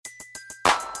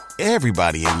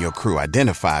Everybody in your crew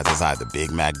identifies as either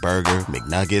Big Mac Burger,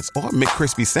 McNuggets, or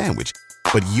McCrispy Sandwich.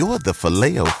 But you're the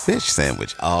Filet-O-Fish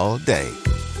Sandwich all day.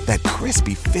 That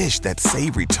crispy fish, that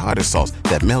savory tartar sauce,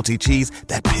 that melty cheese,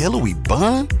 that pillowy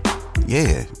bun.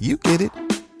 Yeah, you get it.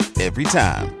 Every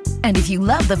time. And if you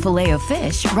love the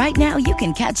Filet-O-Fish, right now you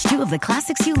can catch two of the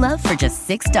classics you love for just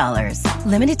 $6.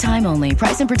 Limited time only.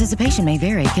 Price and participation may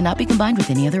vary. Cannot be combined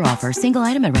with any other offer. Single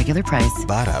item at regular price.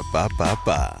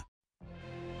 Ba-da-ba-ba-ba.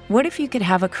 What if you could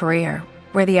have a career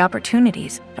where the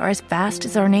opportunities are as vast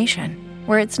as our nation,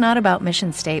 where it's not about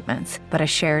mission statements, but a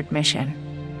shared mission?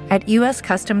 At U.S.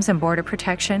 Customs and Border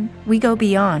Protection, we go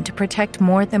beyond to protect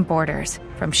more than borders.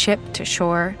 From ship to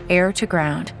shore, air to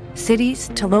ground, cities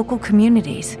to local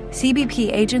communities,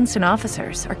 CBP agents and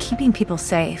officers are keeping people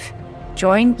safe.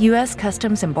 Join U.S.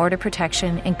 Customs and Border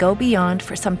Protection and go beyond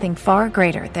for something far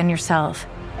greater than yourself.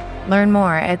 Learn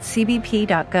more at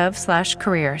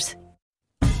cbp.gov/careers.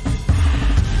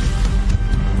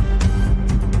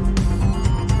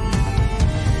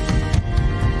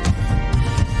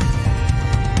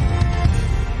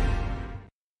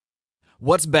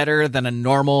 What's better than a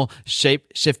normal,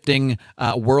 shape-shifting,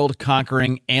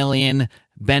 world-conquering alien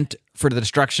bent for the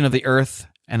destruction of the Earth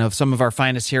and of some of our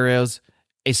finest heroes?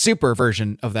 A super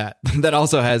version of that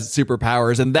also has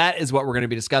superpowers, and that is what we're going to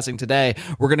be discussing today.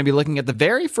 We're going to be looking at the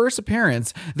very first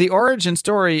appearance, the origin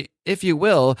story, if you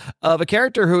will, of a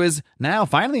character who is now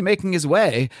finally making his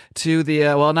way to the,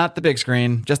 not the big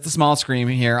screen, just the small screen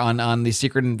here on the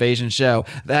Secret Invasion show.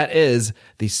 That is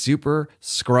the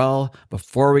Super-Skrull.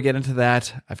 Before we get into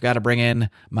that, I've got to bring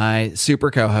in my super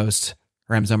co-host,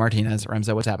 Remzo Martinez.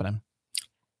 Remzo, what's happening?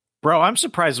 Bro, I'm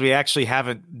surprised we actually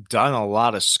haven't done a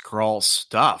lot of Skrull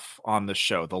stuff on the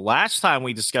show. The last time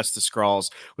we discussed the Skrulls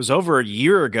was over a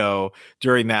year ago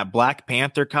during that Black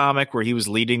Panther comic where he was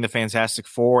leading the Fantastic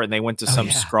Four and they went to some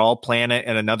Skrull planet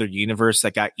in another universe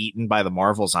that got eaten by the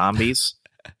Marvel zombies.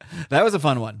 That was a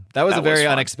fun one. That was a very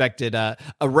unexpected, a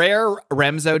rare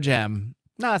Remzo gem.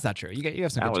 No, that's not true. You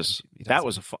have some.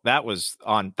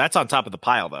 That's on top of the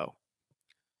pile though.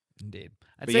 Indeed.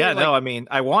 But yeah, I mean,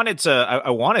 I wanted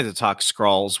to talk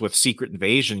Skrulls with Secret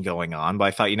Invasion going on, but I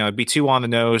thought, it'd be too on the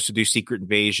nose to do Secret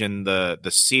Invasion, the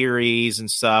series and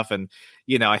stuff. And,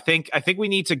 I think we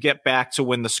need to get back to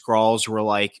when the Skrulls were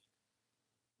like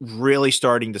really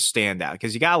starting to stand out,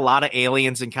 because you got a lot of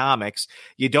aliens in comics.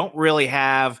 You don't really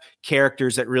have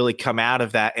characters that really come out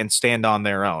of that and stand on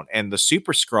their own. And the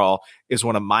Super-Skrull is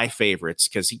one of my favorites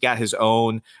because he got his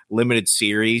own limited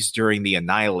series during the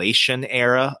Annihilation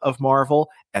era of Marvel,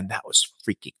 and that was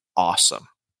freaking awesome.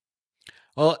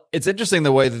 Well, it's interesting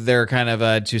the way that they're kind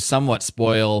of to somewhat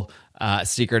spoil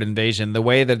Secret Invasion, the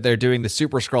way that they're doing the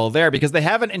Super-Skrull there, because they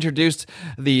haven't introduced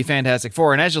the Fantastic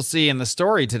Four. And as you'll see in the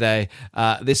story today,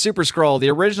 the Super-Skrull, the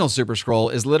original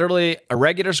Super-Skrull, is literally a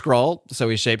regular Skrull, so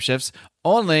he shapeshifts,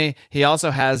 only he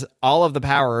also has all of the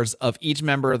powers of each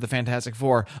member of the Fantastic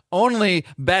Four, only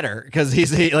better, because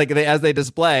as they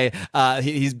display,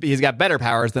 he's got better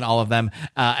powers than all of them,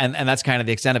 and that's kind of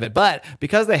the extent of it. But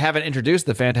because they haven't introduced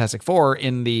the Fantastic Four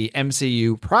in the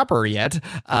MCU proper yet,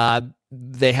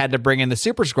 they had to bring in the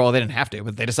Super-Skrull. They didn't have to,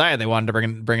 but they decided they wanted to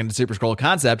bring in the Super-Skrull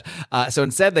concept. So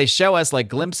instead, they show us like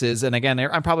glimpses. And again,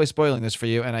 I'm probably spoiling this for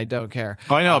you, and I don't care.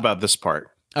 Oh, I know about this part.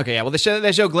 Okay, yeah. Well,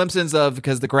 they show glimpses of,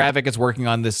 because the graphic is working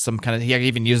on this some kind of. He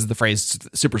even uses the phrase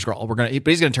Super-Skrull. But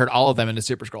he's going to turn all of them into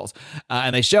Super-Skrulls,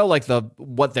 and they show like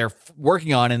what they're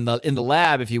working on in the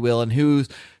lab, if you will, and who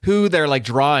they're like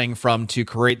drawing from to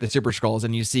create the Super-Skrulls.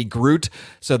 And you see Groot,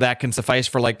 so that can suffice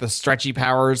for like the stretchy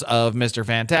powers of Mr.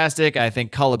 Fantastic. I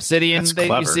think Cull Obsidian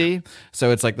you see,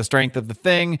 so it's like the strength of the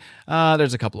Thing.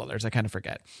 There's a couple others I kind of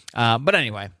forget, but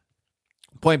anyway.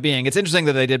 Point being, it's interesting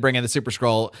that they did bring in the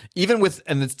Super-Skrull,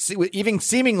 even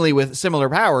seemingly with similar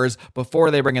powers,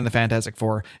 before they bring in the Fantastic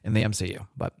Four in the MCU.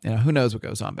 But who knows what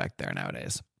goes on back there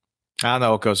nowadays? I don't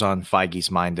know what goes on in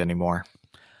Feige's mind anymore.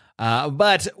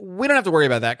 But we don't have to worry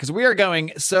about that, because we are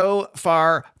going so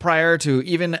far prior to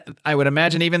even, I would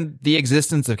imagine, even the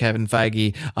existence of Kevin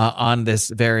Feige on this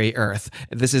very earth.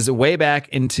 This is way back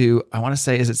into, I want to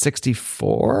say, is it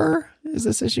 64? Is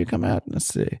this issue come out? Let's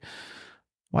see.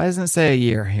 Why doesn't it say a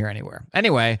year here anywhere?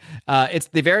 Anyway, it's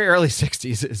the very early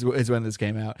 60s is when this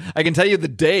came out. I can tell you the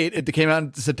date. It came out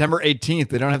on September 18th.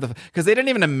 They don't have because they didn't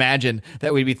even imagine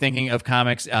that we'd be thinking of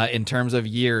comics in terms of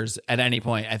years at any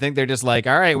point. I think they're just like,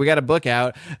 all right, we got a book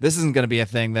out. This isn't going to be a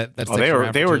thing that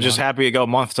they were just happy to go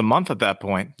month to month at that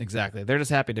point. Exactly. They're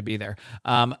just happy to be there.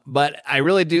 But I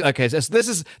really do. Okay. So this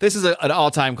is an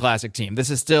all-time classic team. This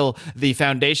is still the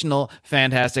foundational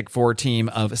Fantastic Four team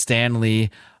of Stan Lee,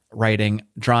 writing,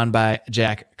 drawn by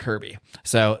Jack Kirby.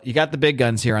 So you got the big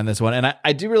guns here on this one. And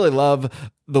I do really love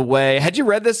the way... Had you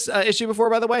read this issue before,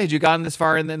 by the way? Had you gotten this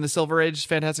far in the Silver Age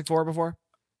Fantastic Four before?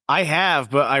 I have,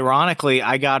 but ironically,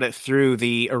 I got it through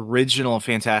the original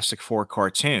Fantastic Four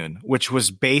cartoon, which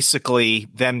was basically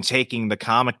them taking the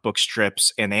comic book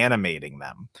strips and animating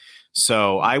them.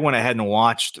 So I went ahead and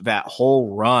watched that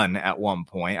whole run at one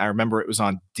point. I remember it was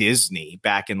on Disney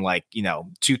back in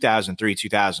 2003,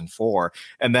 2004.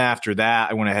 And then after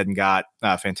that, I went ahead and got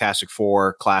Fantastic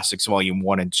Four Classics Volume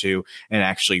 1 and 2 and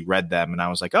actually read them. And I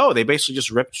was like, oh, they basically just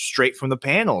ripped straight from the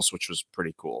panels, which was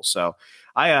pretty cool. So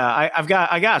I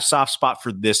got a soft spot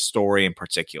for this story in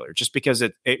particular, just because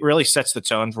it really sets the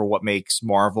tone for what makes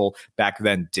Marvel back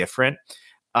then different.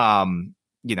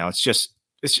 It's just...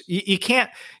 You can't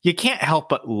help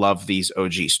but love these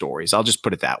OG stories. I'll just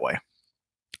put it that way.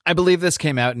 I believe this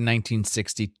came out in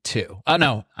 1962. Oh,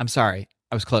 no, I'm sorry.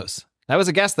 I was close. That was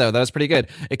a guess, though. That was pretty good.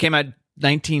 It came out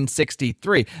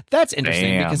 1963. That's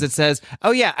interesting because it says, oh,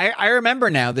 yeah, I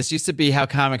remember now. This used to be how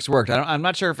comics worked. I'm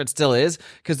not sure if it still is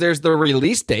because there's the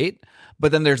release date,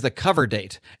 but then there's the cover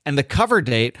date. And the cover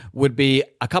date would be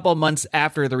a couple months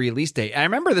after the release date. I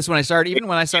remember this when I started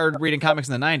reading comics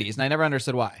in the 90s, and I never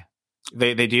understood why.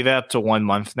 They do that up to 1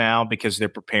 month now because they're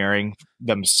preparing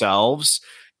themselves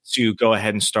to go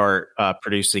ahead and start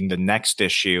producing the next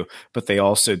issue. But they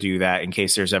also do that in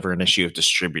case there's ever an issue of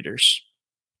distributors.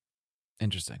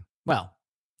 Interesting. Well,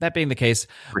 that being the case,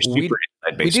 we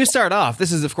do start off.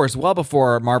 This is, of course, well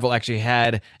before Marvel actually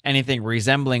had anything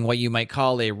resembling what you might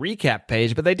call a recap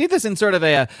page. But they do this in sort of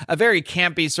a very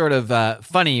campy, sort of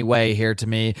funny way here to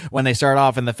me when they start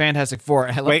off in the Fantastic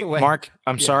Four. Wait, Mark,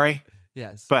 I'm sorry.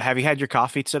 Yes. But have you had your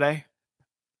coffee today?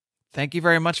 Thank you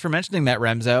very much for mentioning that,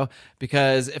 Remzo,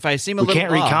 because if I seem a little off... We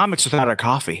can't read comics without our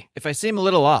coffee. If I seem a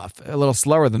little off, a little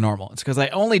slower than normal, it's because I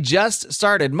only just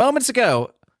started moments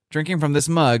ago drinking from this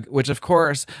mug, which of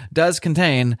course does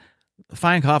contain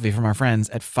fine coffee from our friends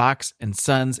at Fox and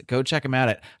Sons. Go check them out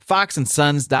at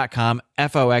foxandsons.com,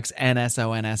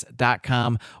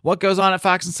 foxnsons.com. What goes on at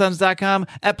foxandsons.com?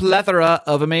 A plethora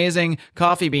of amazing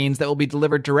coffee beans that will be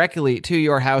delivered directly to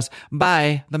your house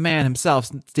by the man himself,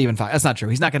 Stephen Fox. That's not true.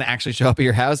 He's not going to actually show up at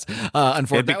your house.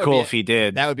 Unfortunately, it'd be cool if he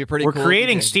did. That would be pretty cool. We're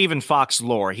creating Stephen Fox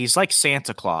lore. He's like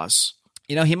Santa Claus.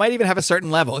 You know, he might even have a certain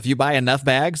level. If you buy enough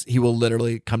bags, he will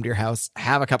literally come to your house,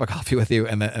 have a cup of coffee with you,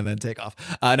 and then take off.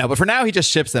 No, but for now, he just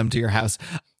ships them to your house.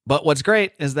 But what's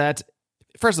great is that,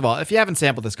 first of all, if you haven't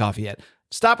sampled this coffee yet,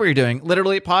 stop what you're doing.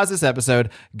 Literally pause this episode,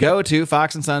 go to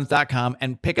foxandsons.com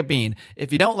and pick a bean.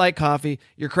 If you don't like coffee,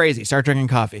 you're crazy. Start drinking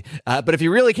coffee. But if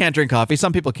you really can't drink coffee,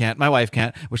 some people can't. My wife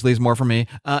can't, which leaves more for me.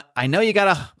 I know you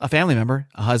got a family member,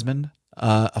 a husband,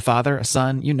 a father, a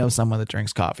son, someone that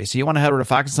drinks coffee. So you want to head over to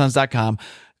foxandsons.com,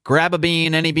 grab a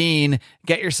bean, any bean,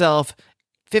 get yourself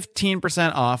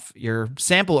 15% off your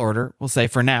sample order, we'll say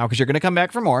for now, because you're going to come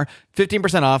back for more,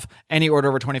 15% off any order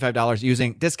over $25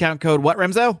 using discount code what,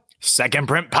 Remzo? Second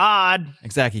Print Pod.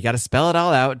 Exactly. You got to spell it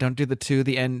all out. Don't do the to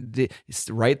the end.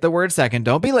 Write the word second.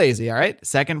 Don't be lazy. All right.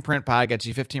 Second Print Pod gets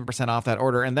you 15% off that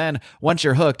order. And then once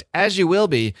you're hooked, as you will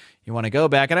be, you want to go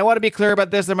back. And I want to be clear about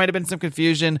this. There might have been some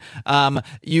confusion.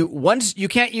 You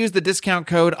can't use the discount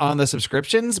code on the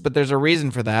subscriptions, but there's a reason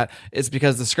for that. It's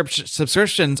because the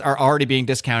subscriptions are already being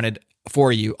discounted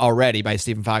for you already by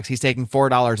Stephen Fox. He's taking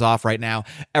 $4 off right now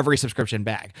every subscription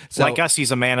bag. So, like us, he's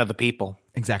a man of the people.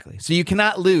 Exactly. So you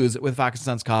cannot lose with Fox and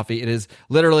Sons coffee. It is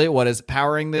literally what is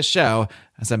powering this show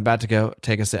as I'm about to go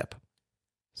take a sip.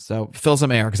 So fill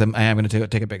some air because I am going to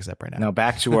take a big sip right now. Now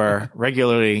back to our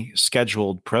regularly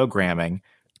scheduled programming.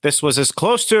 This was as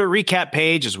close to a recap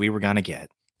page as we were going to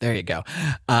get. There you go.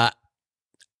 That's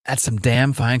some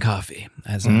damn fine coffee,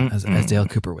 as Dale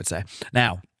Cooper would say.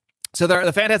 Now, so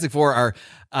the Fantastic Four are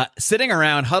sitting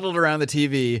around, huddled around the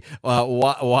TV,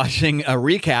 watching a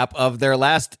recap of their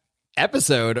last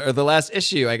episode or the last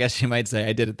issue, I guess you might say.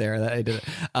 I did it there. I did it.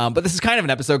 But this is kind of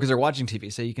an episode because they're watching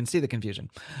TV, so you can see the confusion.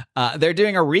 They're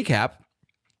doing a recap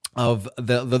of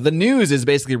the news is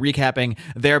basically recapping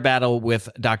their battle with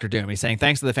Doctor Doom. He's saying,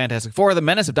 thanks to the Fantastic Four, the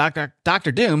menace of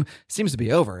Doctor Doom seems to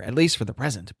be over, at least for the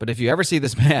present. But if you ever see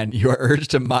this man, you are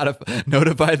urged to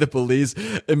notify the police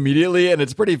immediately. And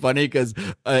it's pretty funny because,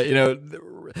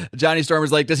 Johnny Storm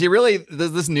is like, does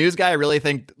this news guy really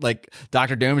think like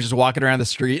Doctor Doom is just walking around the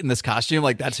street in this costume?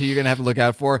 Like that's who you're going to have to look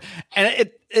out for. And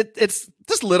it's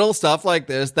just little stuff like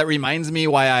this that reminds me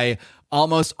why I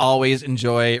almost always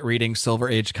enjoy reading Silver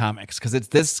Age comics, because it's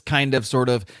this kind of sort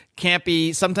of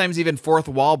campy, sometimes even fourth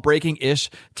wall breaking ish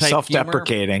type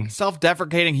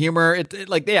self-deprecating humor.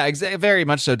 Very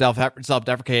much so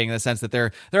self-deprecating in the sense that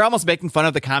they're almost making fun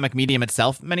of the comic medium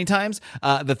itself many times.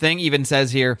 The Thing even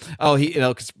says here,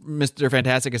 because Mr.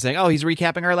 Fantastic is saying, he's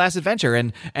recapping our last adventure,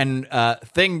 and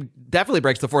Thing definitely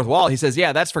breaks the fourth wall. He says,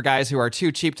 yeah, that's for guys who are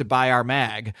too cheap to buy our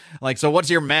mag. Like, so what's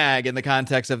your mag in the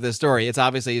context of this story? It's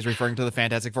obviously he's referring to the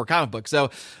Fantastic Four comic book. So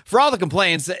for all the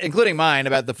complaints, including mine,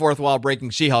 about the fourth wall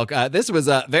breaking She-Hulk, this was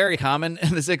very common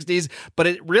in the 60s,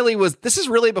 but this is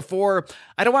really before,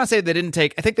 I don't want to say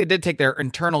I think they did take their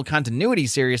internal continuity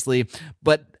seriously,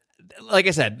 but like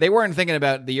I said, they weren't thinking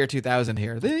about the year 2000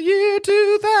 here. The year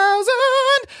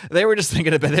 2000! They were just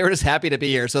they were just happy to be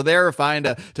here. So they're fine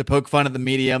to poke fun at the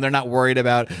medium. They're not worried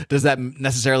about, does that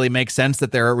necessarily make sense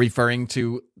that they're referring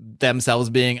to themselves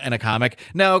being in a comic?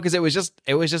 No, because it was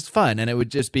just fun, and it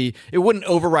wouldn't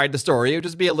override the story. It would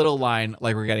just be a little line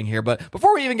like we're getting here. But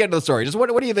before we even get into the story, just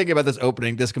what do you think about this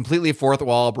opening, this completely fourth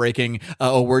wall breaking,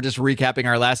 we're just recapping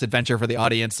our last adventure for the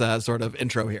audience sort of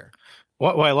intro here?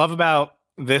 What I love about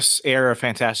this era of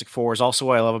Fantastic Four is also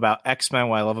what I love about X-Men,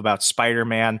 what I love about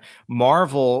Spider-Man.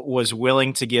 Marvel was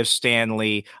willing to give Stan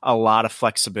Lee a lot of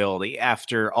flexibility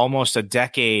after almost a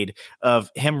decade of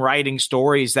him writing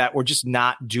stories that were just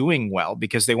not doing well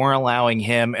because they weren't allowing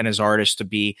him and his artists to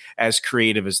be as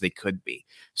creative as they could be.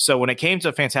 So when it came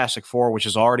to Fantastic Four, which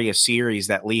is already a series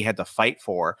that Lee had to fight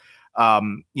for,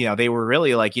 they were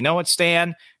really like, you know what,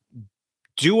 Stan?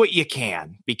 Do what you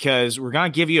can, because we're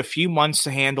going to give you a few months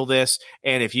to handle this.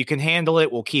 And if you can handle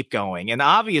it, we'll keep going. And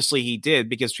obviously he did,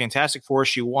 because Fantastic Four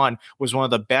issue 1 was one of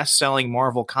the best selling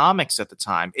Marvel comics at the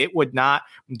time. It would not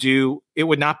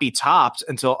be topped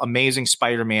until Amazing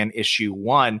Spider-Man issue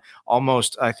 1,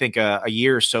 almost, I think, a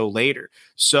year or so later.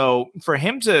 So for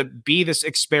him to be this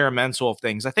experimental of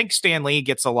things, I think Stan Lee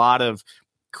gets a lot of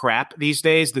crap these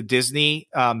days. The Disney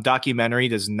documentary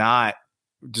does not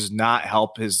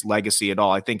help his legacy at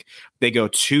all. I think they go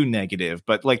too negative,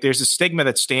 but like there's a stigma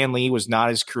that Stan Lee was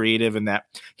not as creative and that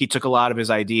he took a lot of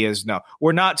his ideas. No,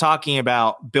 we're not talking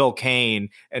about Bob Kane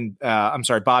and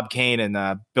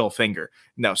Bill Finger.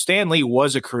 No, Stan Lee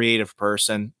was a creative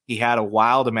person. He had a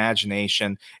wild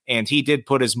imagination, and he did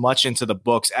put as much into the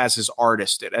books as his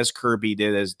artist did, as Kirby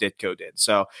did, as Ditko did.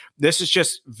 So this is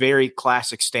just very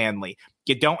classic Stan Lee.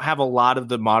 You don't have a lot of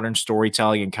the modern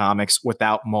storytelling in comics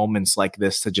without moments like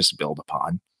this to just build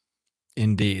upon.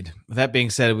 Indeed. With that being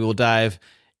said, we will dive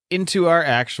into our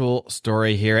actual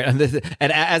story here, and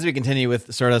as we continue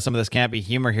with sort of some of this campy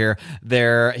humor here,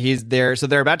 so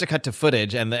they're about to cut to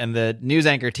footage, and the news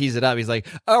anchor tees it up. He's like,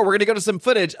 "Oh, we're gonna go to some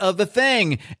footage of the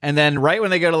Thing," and then right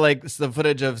when they go to like the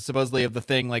footage of supposedly of the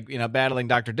Thing, like battling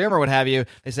Dr. Doom or what have you,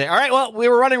 they say, "All right, well, we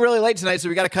were running really late tonight, so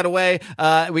we got to cut away.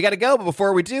 We got to go, but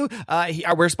before we do,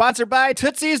 we're sponsored by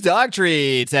Tootsie's Dog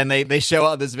Treats," and they show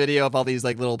out this video of all these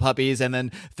like little puppies, and then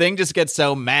Thing just gets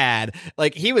so mad,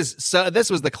 like this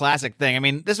was the classic Thing. I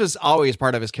mean, this was always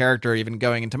part of his character, even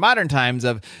going into modern times,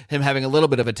 of him having a little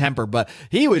bit of a temper, but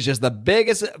he was just the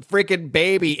biggest freaking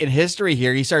baby in history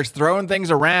here. He starts throwing things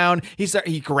around.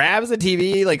 He grabs the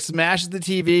TV, like smashes the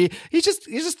TV. He's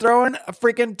just throwing a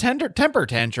freaking temper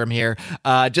tantrum here,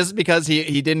 just because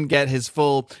he didn't get his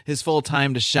full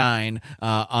time to shine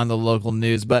on the local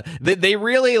news. But they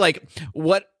really like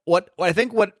what I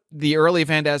think what the early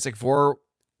Fantastic Four,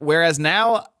 whereas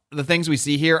now the things we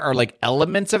see here are like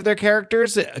elements of their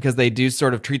characters, because they do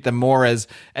sort of treat them more as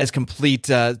complete,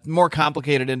 more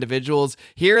complicated individuals.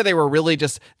 Here, they would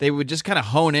just kind of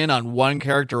hone in on one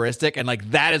characteristic, and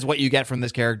like that is what you get from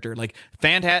this character. Like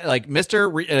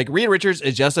Reed Richards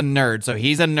is just a nerd, so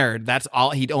he's a nerd. That's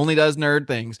all. He only does nerd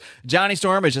things. Johnny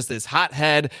Storm is just this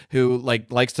hothead who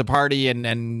like likes to party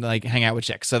and like hang out with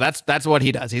chicks. So that's what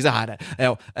he does. He's a hothead.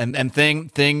 And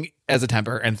Thing as a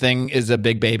temper, and Thing is a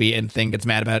big baby, and Thing gets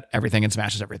mad about everything and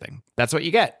smashes everything. That's what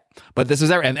you get. But this is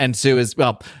and Sue's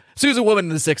a woman in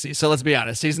the 60s, so let's be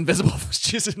honest, she's invisible.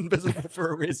 She's invisible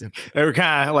for a reason. They were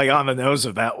kind of like on the nose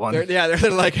of that one. They're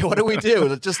like, what do we do?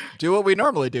 Let's just do what we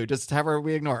normally do. Just have her,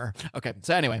 we ignore her. Okay,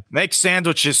 so anyway. Make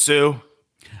sandwiches, Sue.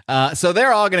 So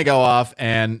they're all going to go off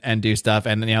and do stuff,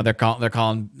 and they're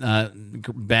calling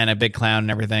Ben a big clown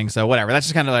and everything. So whatever. That's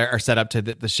just kind of our setup to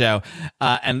the show.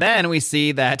 And then we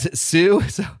see that Sue.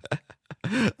 So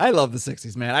I love the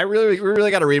 60s, man. We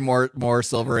really got to read more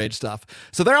Silver Age stuff.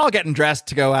 So they're all getting dressed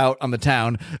to go out on the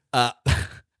town.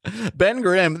 Ben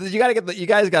Grimm, you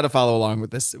guys got to follow along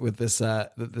with this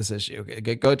issue.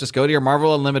 Go to your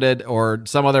Marvel Unlimited or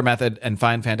some other method and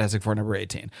find Fantastic Four number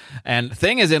 18. And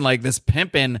Thing is in like this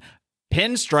pimpin'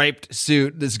 pinstriped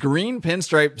suit, this green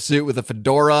pinstriped suit with a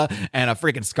fedora and a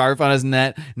freaking scarf on his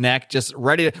neck, just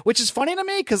ready to, which is funny to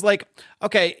me because, like,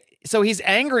 okay, so he's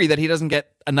angry that he doesn't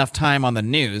get enough time on the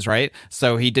news, right?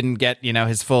 So he didn't get,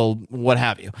 his full, what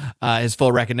have you, his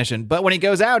full recognition. But when he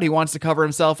goes out, he wants to cover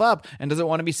himself up and doesn't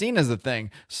want to be seen as the thing.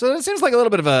 So it seems like a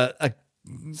little bit of a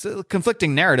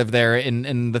conflicting narrative there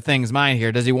in the Thing's mind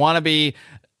here. Does he want to be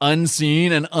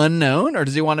unseen and unknown, or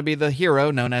does he want to be the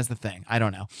hero known as the Thing? I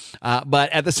don't know.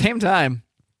 But at the same time,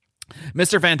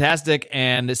 Mr. Fantastic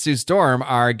and Sue Storm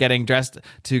are getting dressed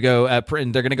to go,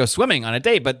 and they're going to go swimming on a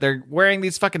date, but they're wearing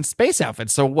these fucking space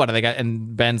outfits. So what do they got?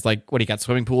 And Ben's like, what do you got?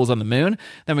 Swimming pools on the moon?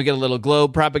 Then we get a little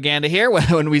globe propaganda here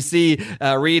when we see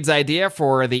Reed's idea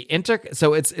for the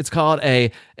so it's called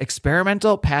a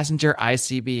experimental passenger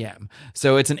ICBM.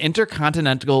 So it's an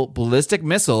intercontinental ballistic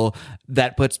missile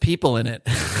that puts people in it.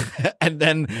 And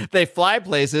then they fly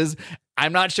places.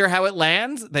 I'm not sure how it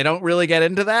lands. They don't really get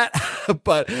into that,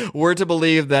 but we're to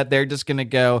believe that they're just going to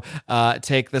go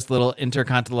take this little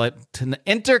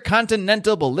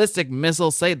intercontinental ballistic missile.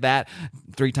 Say that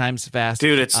 3 times fast,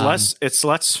 dude. It's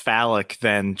less phallic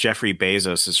than Jeffrey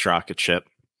Bezos' rocket ship.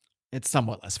 It's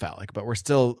somewhat less phallic, but we're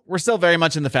still very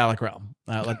much in the phallic realm.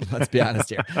 Let's be honest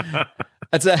here.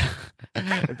 That's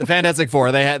the Fantastic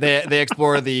Four. They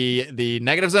explore the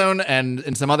negative zone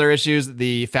and some other issues,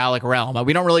 the phallic realm.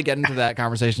 We don't really get into that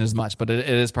conversation as much, but it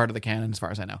is part of the canon as far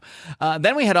as I know.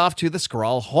 Then we head off to the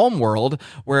Skrull homeworld,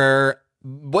 where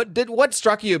what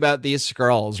struck you about these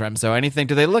Skrulls, Remso? Anything?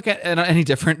 Do they look at any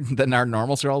different than our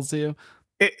normal Skrulls to you?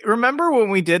 Remember when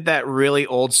we did that really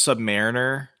old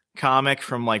Submariner comic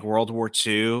from like World War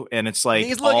II, and it's like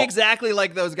these look exactly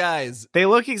like those guys. They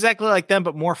look exactly like them,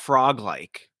 but more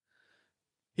frog-like.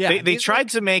 Yeah, they tried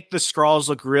to make the Skrulls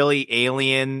look really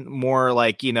alien, more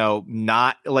like,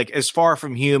 not like as far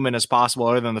from human as possible,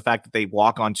 other than the fact that they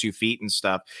walk on 2 feet and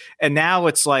stuff. And now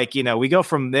it's like, we go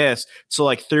from this to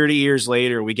like 30 years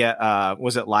later, we get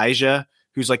was it Lyja,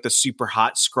 who's like the super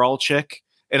hot Skrull chick,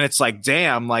 and it's like,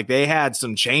 damn, like they had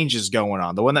some changes going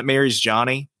on. The one that marries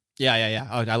Johnny. Yeah.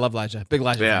 Oh, I love Lyja. Big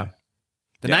Lyja. Yeah. Fan.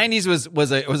 The 90s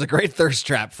was a great thirst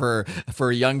trap for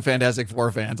young Fantastic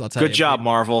Four fans. I'll tell you. Good job,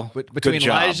 Marvel. Between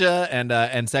Lyja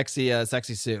and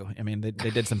sexy Sue. I mean,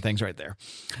 they did some things right there.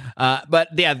 But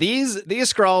yeah, these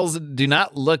Skrulls do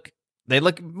not look. They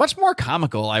look much more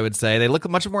comical, I would say. They look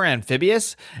much more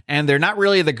amphibious, and they're not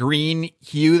really the green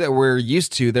hue that we're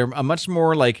used to. They're a much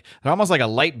more like, they're almost like a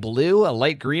light blue, a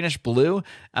light greenish blue.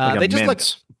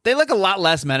 They look a lot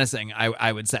less menacing,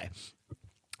 I would say.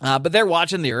 But they're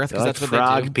watching the Earth because that's what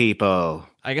frog they do. People.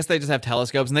 I guess they just have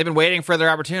telescopes, and they've been waiting for their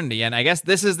opportunity. And I guess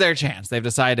this is their chance. They've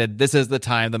decided this is the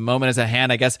time. The moment is at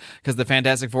hand, I guess, because the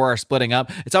Fantastic Four are splitting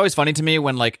up. It's always funny to me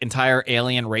when like entire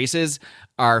alien races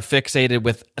are fixated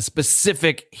with a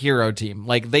specific hero team.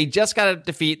 Like they just got to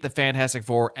defeat the Fantastic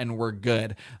Four and we're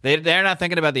good. They're not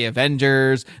thinking about the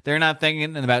Avengers. They're not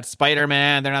thinking about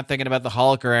Spider-Man. They're not thinking about the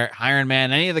Hulk or Iron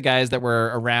Man, any of the guys that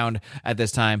were around at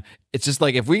this time. It's just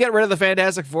like, if we get rid of the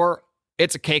Fantastic Four,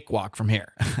 it's a cakewalk from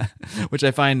here, which I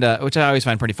always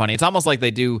find pretty funny. It's almost like they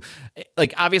do,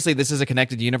 like, obviously this is a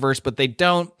connected universe, but they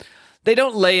don't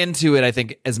lay into it, I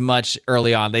think, as much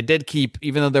early on. They did keep,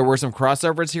 even though there were some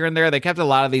crossovers here and there, they kept a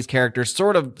lot of these characters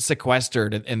sort of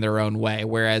sequestered in their own way.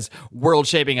 Whereas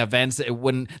world-shaping events, they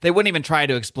wouldn't even try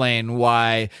to explain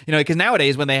why, because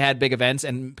nowadays when they had big events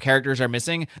and characters are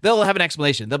missing, they'll have an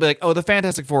explanation. They'll be like, oh, the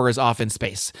Fantastic Four is off in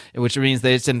space, which means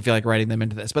they just didn't feel like writing them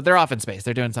into this, but they're off in space.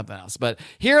 They're doing something else. But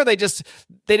here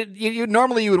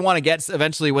normally you would want to get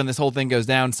eventually, when this whole thing goes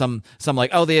down, some like,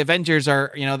 oh, the Avengers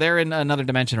are, they're in another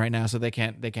dimension right now, so they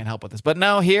can't help with this. But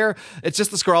no, here it's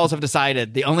just the Skrulls have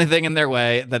decided the only thing in their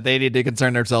way that they need to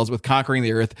concern themselves with conquering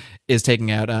the Earth is taking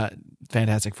out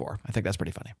Fantastic Four. I think that's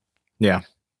pretty funny. Yeah,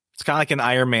 it's kind of like in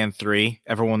Iron Man 3.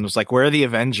 Everyone was like, "Where are the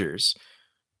Avengers?"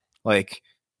 Like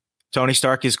Tony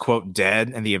Stark is, quote,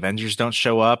 dead, and the Avengers don't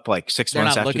show up like 6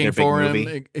 months after their big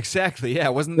movie. Exactly. Yeah,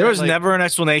 there was never an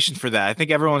explanation for that. I think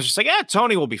everyone's just like, "Yeah,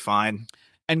 Tony will be fine,"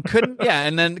 and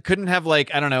couldn't have like,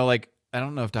 I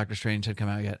don't know if Doctor Strange had come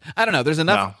out yet. I don't know. There's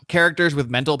enough characters with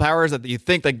mental powers that you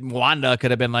think like Wanda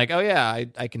could have been like, oh yeah,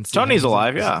 I can see Tony's him.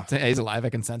 alive. Yeah, he's alive. I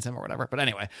can sense him or whatever. But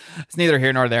anyway, it's neither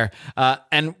here nor there.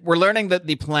 And we're learning that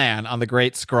the plan on the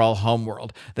Great Skrull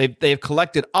homeworld, they've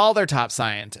collected all their top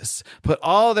scientists, put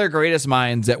all their greatest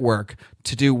minds at work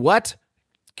to do what?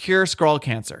 Cure Skrull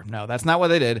cancer. No, that's not what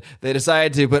they did. They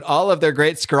decided to put all of their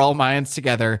great Skrull minds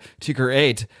together to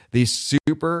create the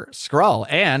Super-Skrull.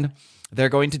 And they're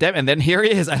going to and then here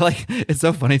he is. It's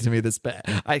so funny to me, this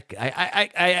I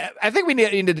think we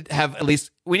need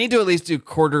to at least do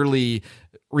quarterly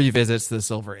revisits the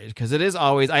Silver Age, because it is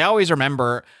always, I always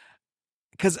remember,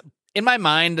 because in my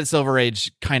mind, the Silver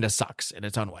Age kind of sucks in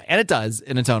its own way, and it does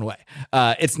in its own way.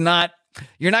 It's not,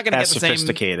 you're not going to get the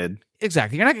sophisticated.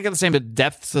 Exactly. You're not going to get the same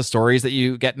depths of stories that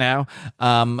you get now.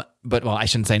 But, well, I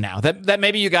shouldn't say now. That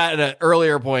maybe you got at an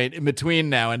earlier point in between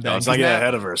now and then. Let's not get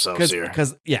ahead of ourselves here.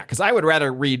 Because I would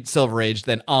rather read Silver Age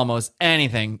than almost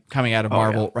anything coming out of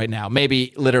Marvel right now.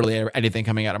 Maybe literally anything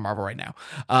coming out of Marvel right now.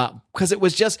 Because it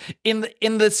was just in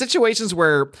the situations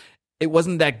where it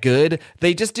wasn't that good,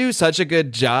 they just do such a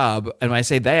good job, and when I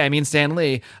say they, I mean Stan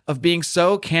Lee, of being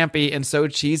so campy and so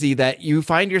cheesy that you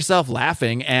find yourself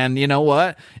laughing. And you know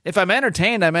what? If I'm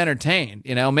entertained, I'm entertained.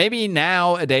 You know, maybe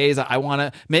nowadays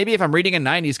maybe if I'm reading a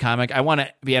 90s comic, I want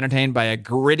to be entertained by a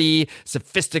gritty,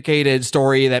 sophisticated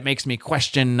story that makes me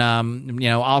question,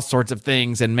 all sorts of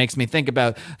things and makes me think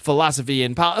about philosophy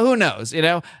and who knows,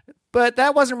 But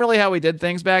that wasn't really how we did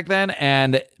things back then,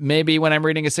 and maybe when I'm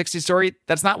reading a 60s story,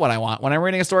 that's not what I want. When I'm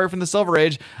reading a story from the Silver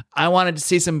Age, I wanted to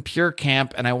see some pure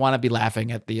camp, and I want to be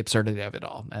laughing at the absurdity of it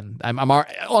all. And I'm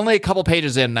only a couple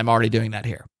pages in, and I'm already doing that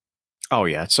here. Oh,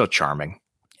 yeah, it's so charming.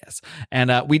 Yes.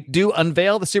 And we do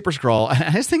unveil the Super-Skrull.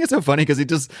 I just think it's so funny because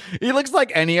he looks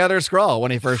like any other Skrull when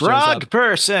he first shows up. Frog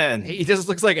person. He just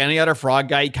looks like any other frog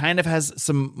guy. He kind of has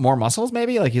some more muscles,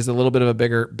 maybe. Like he's a little bit of a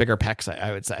bigger pecs,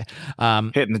 I would say.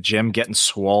 Hitting the gym, getting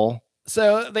swole.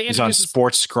 So he's on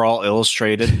Sports Skrull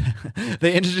Illustrated.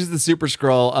 They introduce the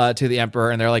Super-Skrull to the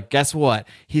Emperor, and they're like, guess what?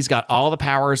 He's got all the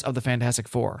powers of the Fantastic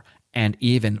Four. And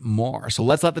even more. So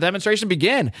let's let the demonstration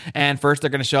begin. And first, they're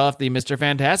going to show off the Mr.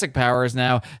 Fantastic powers.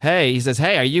 Now, he says,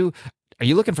 "Hey, are you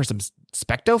looking for some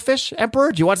specto fish,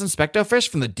 Emperor? Do you want some specto fish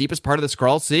from the deepest part of the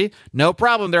Skrull Sea? No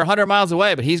problem. They're 100 miles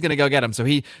away, but he's going to go get them." So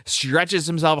he stretches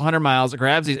himself 100 miles,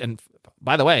 grabs these, and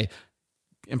by the way,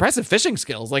 impressive fishing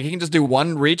skills. Like he can just do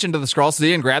one reach into the Skrull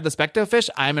Sea and grab the specto fish.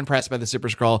 I'm impressed by the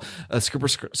Super-Skrull.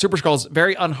 Super-Skrull's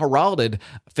very unheralded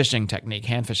fishing technique,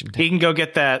 hand fishing technique. He can go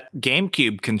get that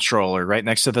GameCube controller right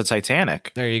next to the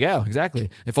Titanic. There you go. Exactly.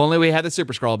 If only we had the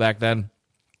Super-Skrull back then.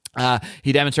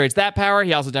 He demonstrates that power.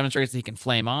 He also demonstrates that he can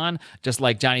flame on, just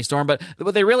like Johnny Storm. But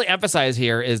what they really emphasize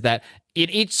here is that in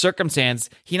each circumstance,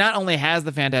 he not only has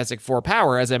the Fantastic Four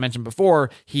power, as I mentioned before,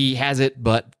 he has it,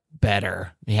 but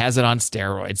better. He has it on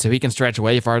steroids, so he can stretch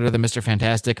way farther than Mr.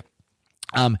 Fantastic.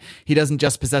 He doesn't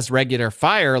just possess regular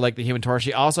fire like the Human Torch.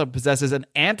 He also possesses an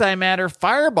antimatter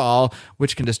fireball,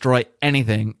 which can destroy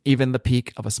anything, even the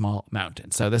peak of a small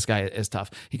mountain. So this guy is tough.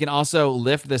 He can also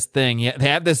lift this thing. They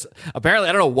have this, apparently,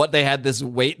 I don't know what they had this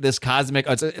weight, this cosmic,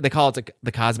 they call it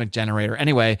the cosmic generator.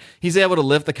 Anyway, he's able to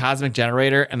lift the cosmic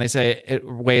generator, and they say it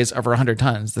weighs over 100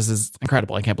 tons. This is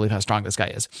incredible. I can't believe how strong this guy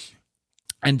is.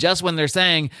 And just when they're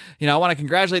saying, I want to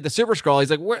congratulate the Super-Skrull, he's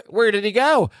like, where did he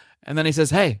go? And then he says,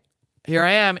 hey, here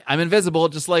I am. I'm invisible,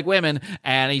 just like women.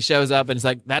 And he shows up and it's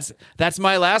like, that's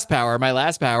my last power. My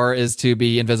last power is to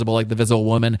be invisible like the Visible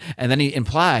Woman. And then he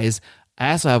implies,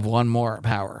 I also have one more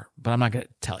power, but I'm not going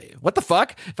to tell you. What the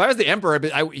fuck? If I was the Emperor,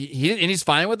 he's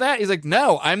fine with that? He's like,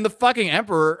 no, I'm the fucking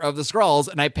Emperor of the Skrulls,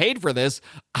 and I paid for this.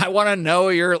 I want to know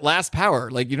your last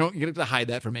power. Like, you don't get to hide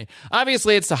that from me.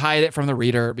 Obviously, it's to hide it from the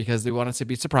reader because they want us to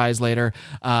be surprised later.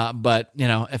 But,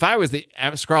 if I was the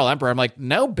Skrull Emperor, I'm like,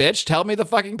 no, bitch, tell me the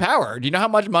fucking power. Do you know how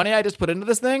much money I just put into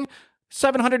this thing?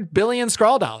 700 billion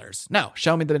Skrull dollars. No,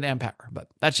 show me the damn power. But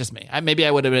that's just me. Maybe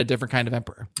I would have been a different kind of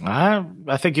Emperor.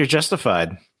 I think you're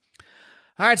justified.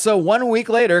 All right, so 1 week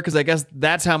later, because I guess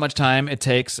that's how much time it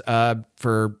takes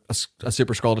for a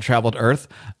Super-Skrull to travel to Earth,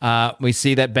 we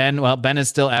see that Ben is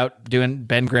still out doing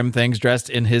Ben Grimm things, dressed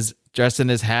in his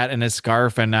hat and his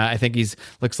scarf, and I think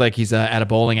looks like he's at a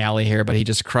bowling alley here, but he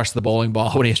just crushed the bowling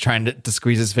ball when he was trying to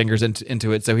squeeze his fingers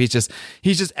into it. So he's just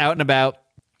out and about.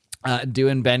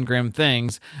 Doing Ben Grimm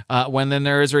things. When then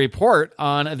there is a report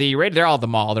on the radio. They're all at the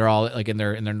mall. They're all like in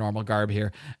their normal garb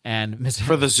here. And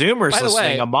for the Zoomers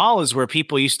listening, a mall is where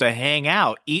people used to hang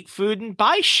out, eat food, and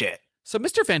buy shit. So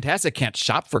Mr. Fantastic can't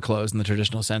shop for clothes in the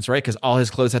traditional sense, right? Because all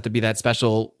his clothes have to be that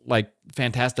special, like,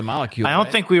 Fantastomolecule. I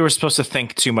don't think we were supposed to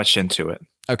think too much into it.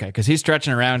 Okay, because he's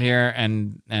stretching around here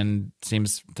and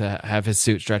seems to have his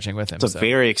suit stretching with him. It's a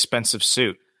very expensive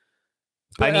suit.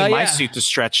 But, I need my suit to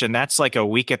stretch, and that's like a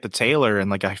week at the tailor and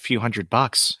like a few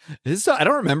 $100. I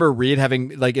don't remember Reed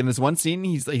having, like, in this one scene,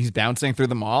 he's bouncing through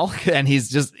the mall, and he's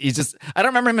just. I don't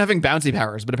remember him having bouncy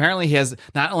powers, but apparently he has.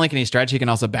 Not only can he stretch, he can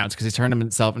also bounce because he's turned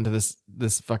himself into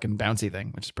this fucking bouncy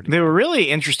thing, which is pretty. They were really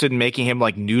interested in making him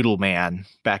like Noodle Man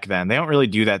back then. They don't really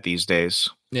do that these days.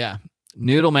 Yeah,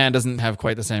 Noodle Man doesn't have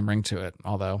quite the same ring to it,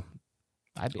 although.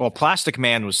 Plastic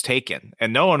Man was taken,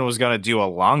 and no one was going to do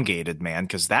Elongated Man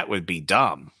because that would be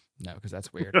dumb. No, because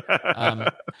that's weird.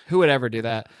 Who would ever do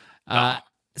that?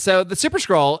 So the Super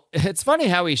Skrull, it's funny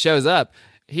how he shows up.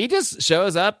 He just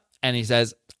shows up and he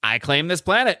says, I claim this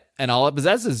planet and all it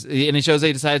possesses. And he shows that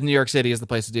he decides New York City is the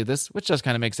place to do this, which just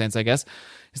kind of makes sense, I guess.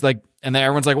 He's like, and then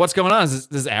everyone's like, what's going on? Is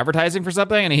this advertising for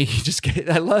something? And he just,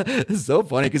 it's so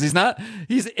funny because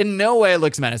he's in no way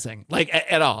looks menacing, like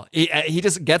at all. He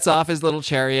just gets off his little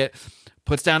chariot,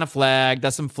 puts down a flag,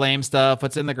 does some flame stuff,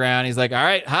 puts it in the ground. He's like, all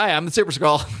right, hi, I'm the Super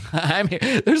Skrull. I'm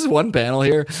here. There's one panel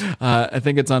here. I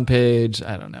think it's on page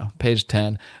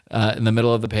 10, in the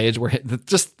middle of the page where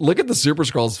just look at the Super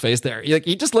Skrull's face there.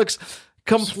 He just looks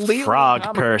completely frog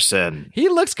comical. Person. He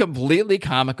looks completely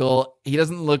comical. He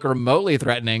doesn't look remotely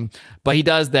threatening, but he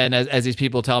does then, as these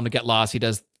people tell him to get lost, he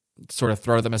does sort of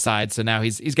throw them aside. So now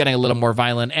he's getting a little more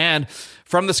violent. And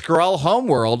from the Skrull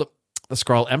homeworld, the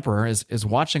Skrull Emperor is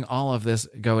watching all of this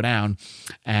go down,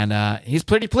 and he's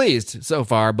pretty pleased so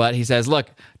far. But he says, "Look,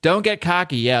 don't get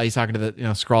cocky." Yeah, he's talking to the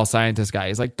Skrull scientist guy.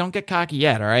 He's like, "Don't get cocky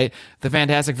yet, all right? The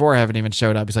Fantastic Four haven't even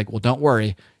showed up." He's like, "Well, don't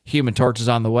worry, Human Torch is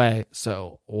on the way,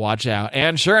 so watch out."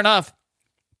 And sure enough,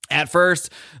 at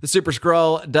first, the Super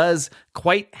Skrull does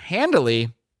quite handily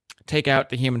take out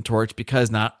the Human Torch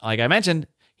because, not like I mentioned,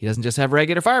 he doesn't just have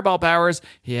regular fireball powers.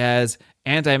 He has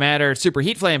antimatter super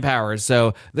heat flame powers.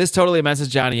 So this totally messes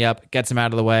Johnny up, gets him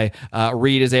out of the way.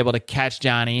 Reed is able to catch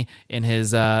Johnny in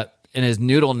his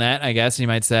noodle net, I guess you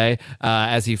might say,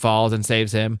 as he falls and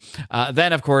saves him.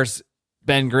 Then, of course,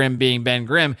 Ben Grimm being Ben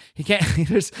Grimm, he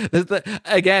can't.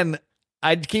 Again,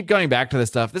 I keep going back to this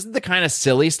stuff. This is the kind of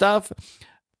silly stuff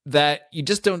that you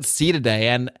just don't see today,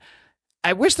 and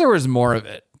I wish there was more of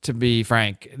it, to be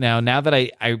frank. Now that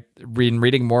I've been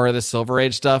reading more of the Silver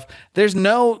Age stuff, there's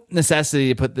no necessity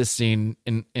to put this scene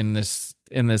in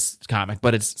this comic,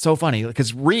 but it's so funny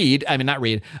because like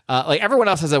everyone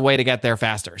else has a way to get there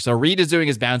faster. So Reed is doing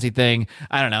his bouncy thing.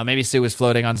 I don't know, maybe Sue is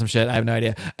floating on some shit. I have no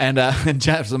idea. And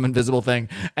some invisible thing.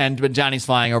 But Johnny's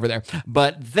flying over there.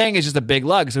 But Thing is just a big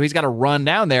lug, so he's got to run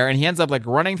down there, and he ends up like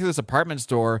running through this apartment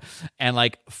store and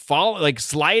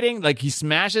sliding. Like he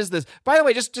smashes this. By the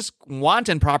way, just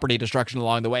wanton property destruction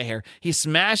along the way here. He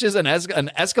smashes an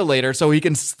escalator so he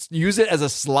can use it as a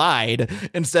slide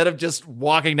instead of just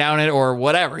walking down it or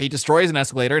whatever. He destroys an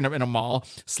escalator in a mall,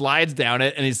 slides down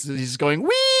it, and he's going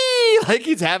wee, like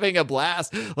he's having a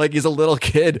blast, like he's a little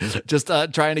kid just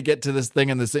trying to get to this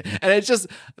thing and it's just,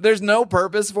 there's no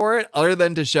purpose for it other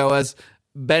than to show us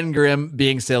Ben Grimm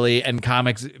being silly and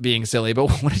comics being silly. But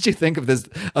what did you think of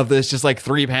this just like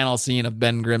 3-panel scene of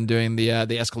Ben Grimm doing the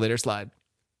escalator slide?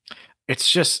 It's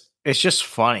just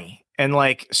funny. And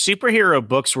like superhero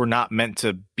books were not meant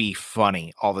to be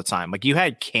funny all the time. Like you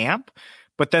had camp,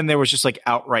 but then there was just like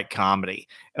outright comedy.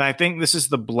 And I think this is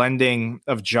the blending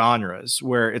of genres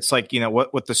where it's like,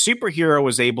 what the superhero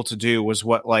was able to do was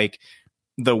what like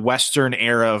the Western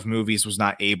era of movies was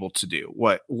not able to do.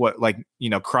 What like,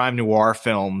 crime noir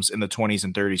films in the 20s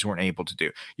and 30s weren't able to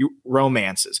do.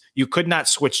 Romances. You could not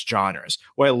switch genres.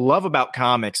 What I love about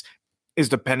comics is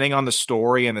depending on the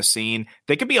story and the scene,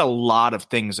 they could be a lot of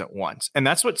things at once. And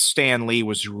that's what Stan Lee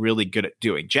was really good at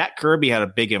doing. Jack Kirby had a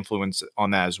big influence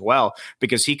on that as well,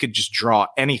 because he could just draw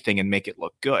anything and make it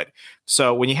look good.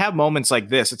 So when you have moments like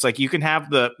this, it's like you can have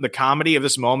the comedy of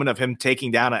this moment of him taking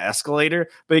down an escalator,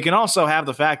 but you can also have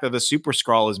the fact that the Super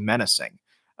Skrull is menacing.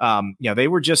 They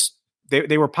were just,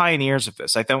 they were pioneers of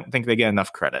this. I don't think they get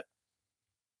enough credit.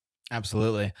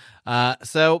 Absolutely.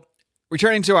 So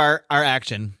returning to our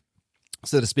action,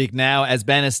 so to speak, now as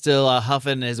Ben is still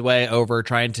huffing his way over,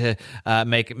 trying to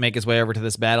make his way over to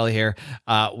this battle here,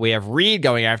 we have Reed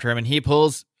going after him, and he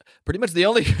pulls pretty much the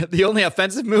only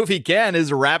offensive move he can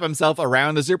is wrap himself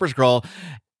around the Super Skrull.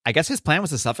 I guess his plan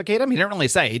was to suffocate him. He didn't really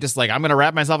say. He just like, I'm going to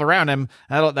wrap myself around him.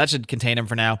 That should contain him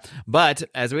for now. But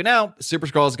as we know, Super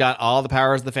Skrull's got all the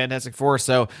powers of the Fantastic Four,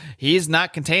 so he's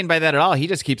not contained by that at all. He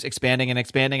just keeps expanding and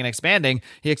expanding and expanding.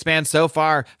 He expands so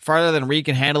farther than Reed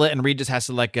can handle it, and Reed just has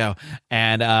to let go.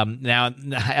 And now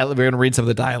we're going to read some of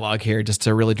the dialogue here just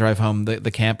to really drive home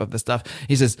the camp of this stuff.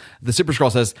 He says, the Super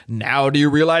Skrull says, "Now do you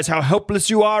realize how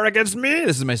helpless you are against me?"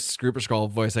 This is my Super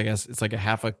Skrull voice, I guess. It's like a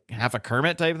half a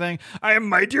Kermit type thing. "I am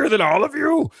mightier than all of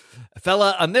you,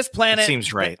 fella, on this planet."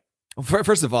 Seems right.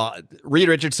 First of all, Reed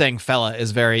Richards saying "fella"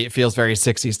 feels very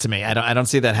 60s to me. I don't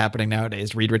see that happening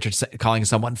nowadays. Reed Richards calling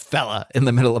someone "fella" in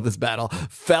the middle of this battle,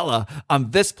 "fella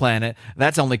on this planet,"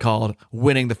 that's only called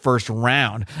winning the first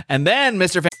round. And then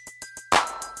Mr.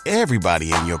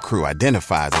 Everybody in your crew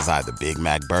identifies as either Big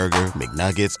Mac Burger,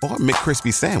 McNuggets, or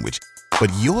McCrispy Sandwich, but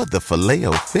you're the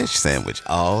Filet-O-Fish Sandwich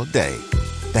all day.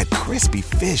 That crispy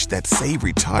fish, that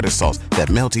savory tartar sauce, that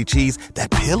melty cheese,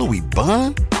 that pillowy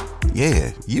bun.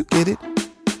 Yeah, you get it.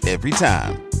 Every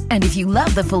time. And if you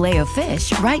love the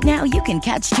Filet-O-Fish, right now you can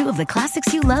catch two of the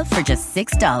classics you love for just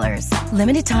 $6.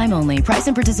 Limited time only. Price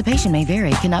and participation may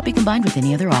vary. Cannot be combined with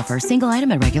any other offer. Single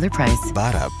item at regular price.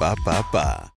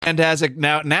 Ba-da-ba-ba-ba. Fantastic.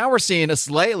 Now we're seeing a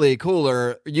slightly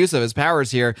cooler use of his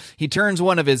powers here. He turns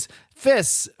one of his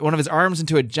fists, one of his arms,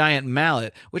 into a giant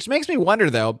mallet, which makes me wonder,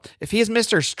 though, if he's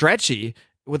Mr. Stretchy,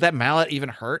 would that mallet even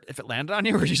hurt if it landed on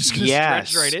you, or are you just going to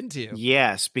stretch right into you?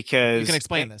 Yes, because... You can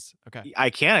explain this. Okay.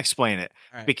 I can explain it.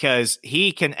 Right. Because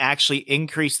he can actually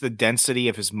increase the density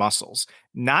of his muscles.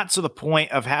 Not to the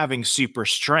point of having super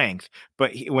strength,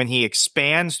 but when he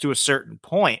expands to a certain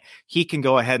point, he can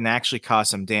go ahead and actually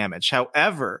cause some damage.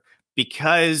 However,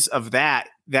 because of that,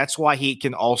 that's why he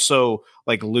can also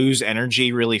like lose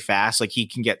energy really fast. Like he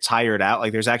can get tired out.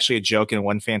 Like there's actually a joke in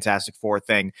one Fantastic Four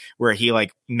thing where he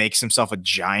like makes himself a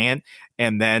giant.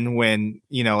 And then when,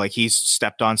 you know, like he's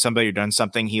stepped on somebody or done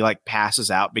something, he like passes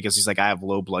out because he's like, I have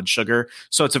low blood sugar.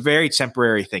 So it's a very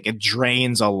temporary thing. It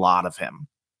drains a lot of him.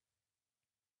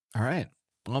 All right.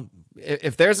 Well,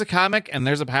 if there's a comic and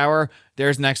there's a power,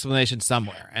 there's an explanation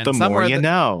somewhere. And the more you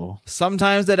know.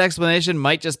 Sometimes that explanation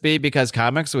might just be because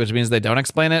comics, which means they don't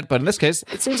explain it. But in this case,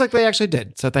 it seems like they actually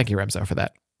did. So thank you, Remso, for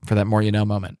that more you know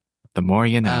moment. The more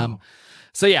you know.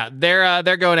 So yeah,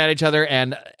 they're going at each other,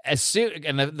 and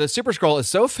the Super-Skrull is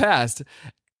so fast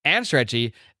and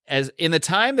stretchy. As in the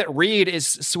time that Reed is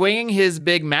swinging his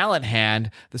big mallet hand,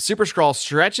 the Super-Skrull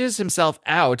stretches himself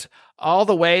out all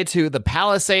the way to the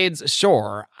Palisades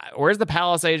shore. Where's the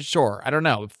Palisades shore? I don't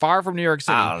know. Far from New York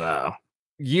City. I don't know.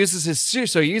 Uses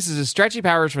his stretchy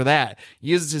powers for that.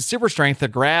 Uses his super strength to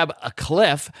grab a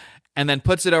cliff and then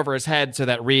puts it over his head so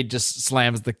that Reed just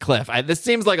slams the cliff. This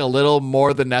seems like a little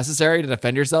more than necessary to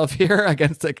defend yourself here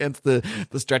against the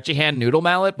stretchy hand noodle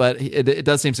mallet, but it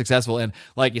does seem successful. And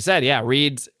like you said, yeah,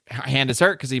 Reed's hand is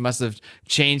hurt because he must have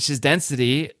changed his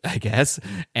density, I guess,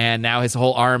 and now his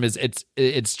whole arm is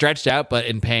it's stretched out but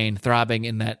in pain, throbbing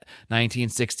in that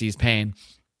 1960s pain.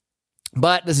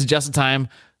 But this is just in time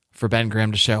for Ben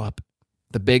Grimm to show up,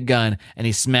 the big gun, and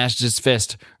he smashed his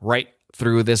fist right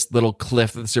through this little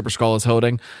cliff that the Super-Skrull is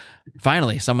holding.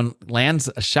 Finally, someone lands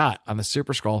a shot on the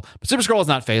Super-Skrull, but Super-Skrull is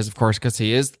not phased, of course, because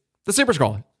he is the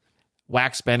Super-Skrull.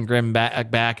 Whacks Ben Grimm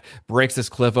back, breaks this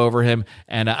cliff over him,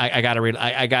 and I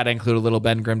gotta include a little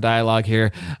Ben Grimm dialogue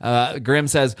here. Grimm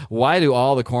says, "Why do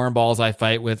all the cornballs I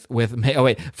fight with?" Oh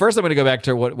wait, first I'm going to go back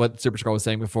to what Super-Skrull was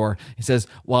saying before. He says,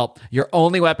 "Well, your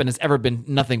only weapon has ever been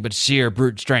nothing but sheer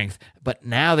brute strength. But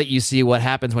now that you see what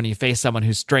happens when you face someone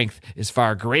whose strength is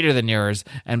far greater than yours,"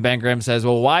 and Ben Grimm says,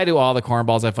 "Well, why do all the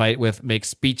cornballs I fight with make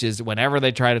speeches whenever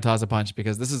they try to toss a punch?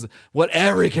 Because this is what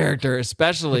every character,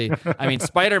 especially, I mean,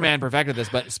 Spider-Man perfected this,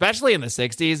 but especially in the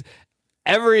 60s,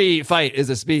 every fight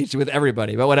is a speech with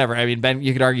everybody." But whatever. I mean, Ben,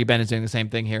 you could argue Ben is doing the same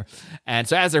thing here. And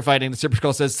so as they're fighting, the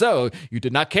Super-Skrull says, "So you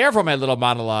did not care for my little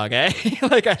monologue, eh?"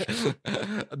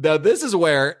 Now this is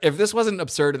where, if this wasn't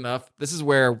absurd enough, this is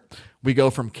where we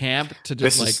go from camp to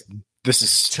just this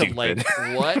is stupid.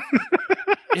 Like, what?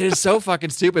 It is so fucking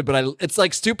stupid, but it's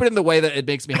like stupid in the way that it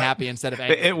makes me happy instead of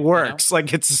angry. It works. You know?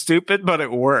 Like it's stupid, but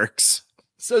it works.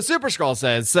 So Super-Skrull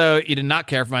says, "So you did not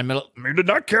care for my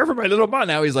little bot."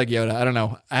 Now he's like Yoda. I don't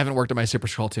know. I haven't worked on my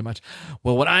Super-Skrull too much.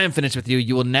 "Well, when I am finished with you,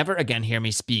 you will never again hear me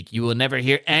speak. You will never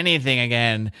hear anything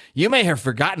again. You may have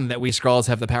forgotten that we Skrulls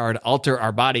have the power to alter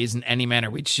our bodies in any manner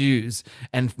we choose.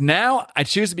 And now I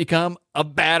choose to become a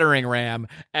battering ram,"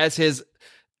 as his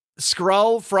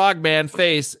Skrull frogman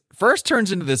face first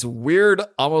turns into this weird,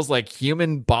 almost like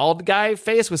human bald guy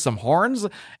face with some horns,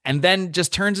 and then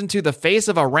just turns into the face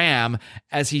of a ram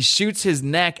as he shoots his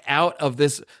neck out of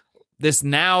this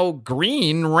now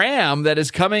green ram that is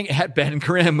coming at Ben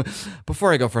Grimm.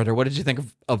 Before I go further, what did you think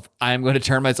of "I'm going to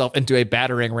turn myself into a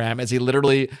battering ram," as he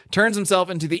literally turns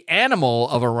himself into the animal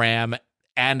of a ram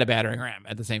and a battering ram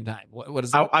at the same time? What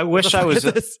is I wish I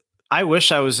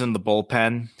was in the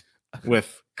bullpen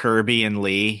with Kirby and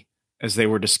Lee as they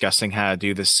were discussing how to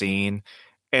do the scene.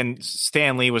 And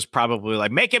Stan Lee was probably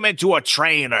like, "Make him into a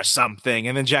train or something."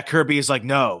 And then Jack Kirby is like,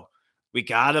 "No, we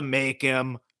got to make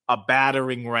him a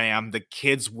battering ram. The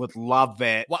kids would love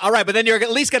it." Well, all right, but then you're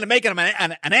at least going to make him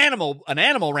an animal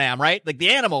ram, right? Like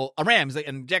the animal, a ram.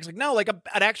 And Jack's like, "No, like an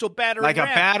actual battering ram. Like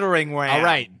a battering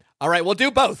ram." All right, we'll do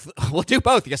both.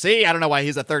 You see? I don't know why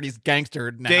he's a 30s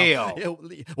gangster now. Deal.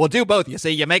 We'll do both. You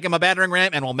see? You make him a battering ram,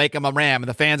 and we'll make him a ram. And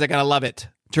the fans are going to love it.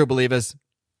 True believers.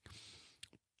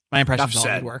 My impressions all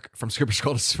need work. From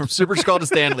Super-Skrull to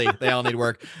Stan Lee. They all need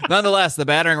work. Nonetheless, the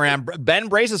battering ram, Ben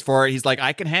braces for it. He's like,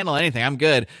 "I can handle anything. I'm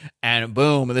good." And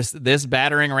boom, this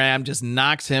battering ram just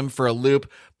knocks him for a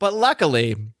loop. But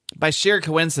luckily, by sheer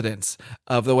coincidence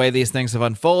of the way these things have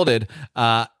unfolded,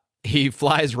 he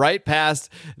flies right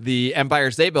past the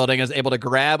Empire State Building, is able to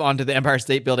grab onto the Empire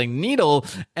State Building needle,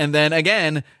 and then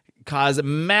again cause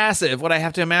massive, what I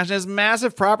have to imagine is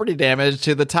massive property damage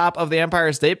to the top of the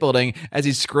Empire State Building as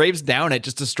he scrapes down it,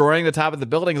 just destroying the top of the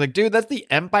building. It's like, dude, that's the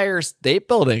Empire State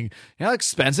Building. You know how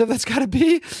expensive that's got to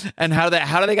be? And how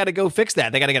do they got to go fix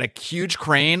that? They got to get a huge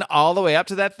crane all the way up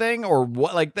to that thing, or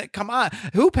what? Like, that, come on,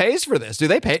 who pays for this? Do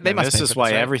they pay? They must. This is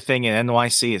why everything in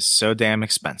NYC is so damn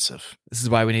expensive. This is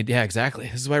why we need. Yeah, exactly.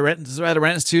 This is why the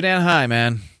rent is too damn high,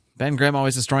 man. Ben Grimm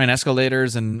always destroying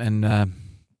escalators and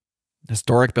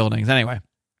historic buildings. Anyway,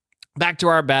 back to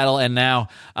our battle, and now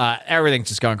everything's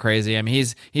just going crazy. I mean,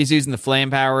 he's using the flame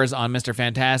powers on Mr.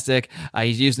 Fantastic.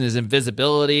 He's using his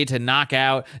invisibility to knock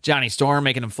out Johnny Storm,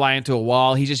 making him fly into a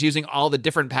wall. He's just using all the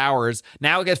different powers.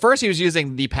 Now, at first he was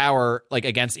using the power like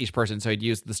against each person, so he'd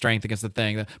use the strength against the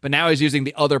thing. But now he's using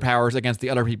the other powers against the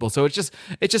other people. So it's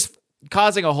just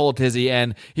causing a whole tizzy,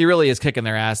 and he really is kicking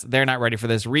their ass. They're not ready for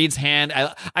this. Reed's hand,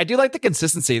 I do like the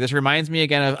consistency. This reminds me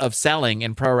again of selling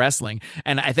in pro wrestling,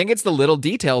 and I think it's the little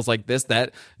details like this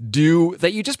that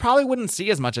you just probably wouldn't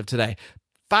see as much of today.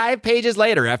 5 pages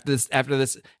later, after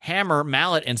this hammer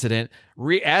mallet incident,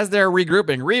 as they're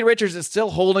regrouping, Reed Richards is still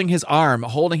holding his arm,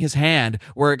 holding his hand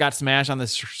where it got smashed on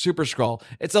this Super-Skrull.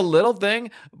 It's a little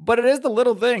thing, but it is the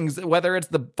little things, whether it's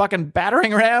the fucking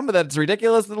battering ram that's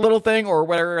ridiculous, the little thing, or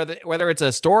whether it's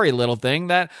a story little thing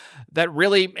that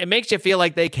really, it makes you feel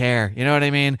like they care. You know what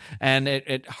I mean? And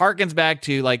it harkens back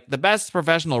to like the best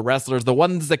professional wrestlers, the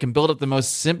ones that can build up the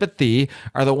most sympathy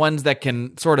are the ones that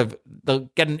can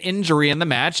they'll get an injury in the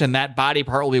match, and that body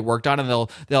part will be worked on, and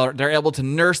they're able to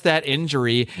nurse that injury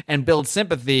and build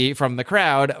sympathy from the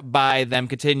crowd by them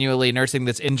continually nursing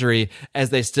this injury as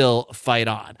they still fight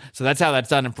on. So that's how that's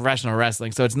done in professional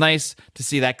wrestling. So it's nice to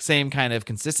see that same kind of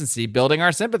consistency, building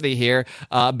our sympathy here,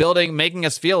 making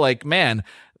us feel like, man,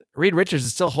 Reed Richards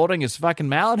is still holding his fucking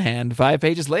mallet hand 5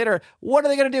 pages later. What are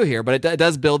they going to do here? But it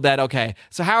does build that, okay,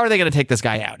 so how are they going to take this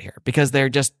guy out here? Because they're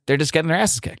just getting their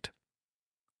asses kicked.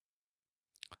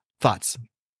 Thoughts?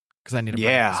 Because I need a break.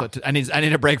 Yeah. So I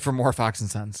need a break for more Fox and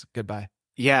Sons. Goodbye.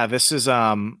 Yeah, this is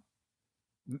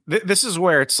this is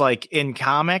where it's like in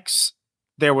comics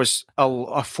there was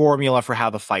a formula for how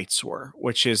the fights were,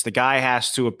 which is the guy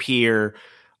has to appear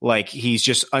like he's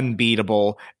just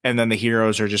unbeatable, and then the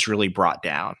heroes are just really brought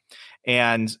down.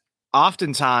 And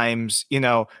oftentimes, you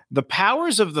know, the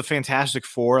powers of the Fantastic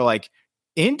Four, like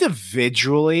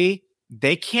individually,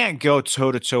 they can't go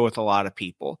toe to toe with a lot of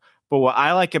people. But what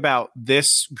I like about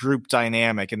this group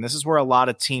dynamic, and this is where a lot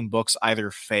of team books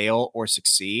either fail or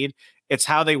succeed, it's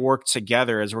how they work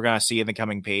together, as we're going to see in the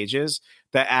coming pages,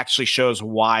 that actually shows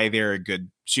why they're a good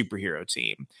superhero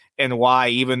team, and why,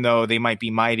 even though they might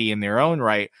be mighty in their own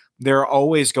right, there are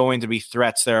always going to be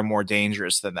threats that are more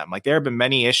dangerous than them. Like there have been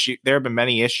many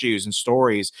issues and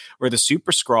stories where the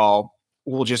Super-Skrull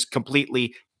will just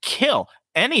completely kill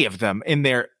any of them in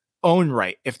their own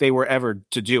right if they were ever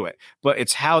to do it. But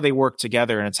it's how they work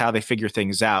together, and it's how they figure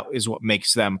things out is what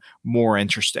makes them more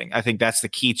interesting. I think that's the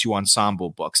key to ensemble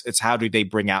books. It's how do they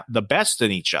bring out the best in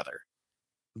each other.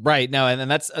 Right. No,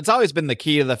 and it's always been the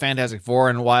key to the Fantastic Four,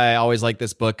 and why I always like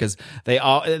this book, because this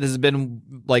has been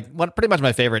like pretty much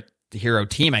my favorite hero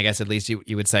team, I guess, at least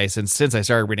you would say, since I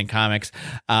started reading comics.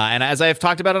 And as I've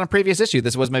talked about on a previous issue,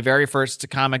 this was my very first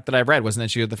comic that I've read, was an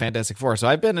issue of the Fantastic Four. So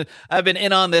I've been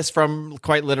in on this from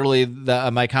quite literally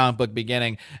my comic book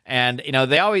beginning. And you know,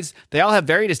 they all have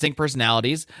very distinct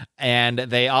personalities, and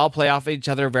they all play off each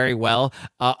other very well.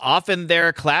 Often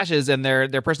their clashes and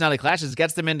their personality clashes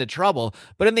gets them into trouble.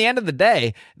 But in the end of the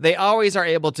day, they always are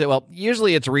able to. Well,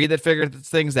 usually it's Reed that figures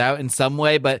things out in some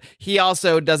way, but he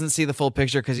also doesn't see the full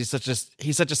picture because he's such a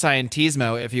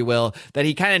scientismo, if you will, that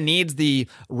he kind of needs the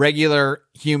regular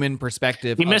human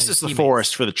perspective. He misses the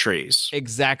forest for the trees.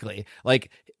 Exactly.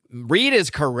 Like Reed is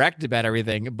correct about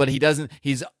everything, but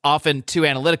he's often too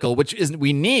analytical, which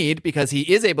we need, because he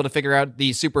is able to figure out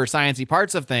the super sciencey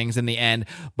parts of things in the end,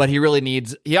 but he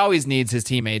always needs his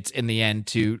teammates in the end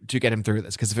to get him through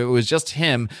this. Because if it was just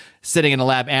him sitting in a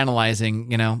lab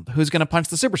analyzing, you know, who's going to punch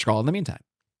the Super-Skrull in the meantime?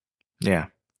 Yeah.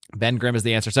 Ben Grimm is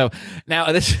the answer. So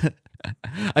now this,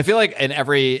 I feel like in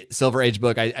every Silver Age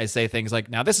book, I say things like,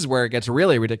 now this is where it gets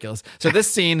really ridiculous. So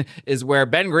this scene is where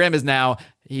Ben Grimm is now,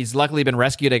 he's luckily been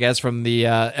rescued, I guess, from the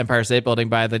Empire State Building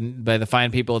by the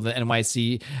fine people of the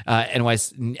NYPD.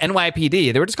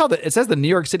 They were just called, it says the New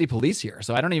York City Police here.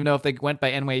 So I don't even know if they went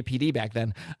by NYPD back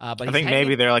then. But I think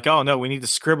maybe they're like, oh no, we need to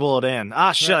scribble it in.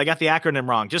 Shit, I got the acronym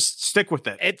wrong. Just stick with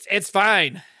it. It's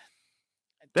fine.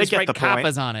 They just get write the COPPAs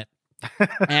point on it.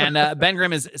 And Ben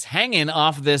Grimm is hanging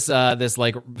off this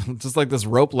like just like this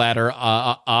rope ladder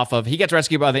off of. He gets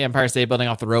rescued by the Empire State Building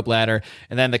off the rope ladder,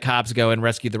 and then the cops go and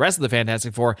rescue the rest of the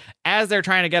Fantastic Four as they're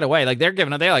trying to get away. Like they're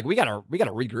like we gotta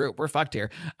regroup. We're fucked here.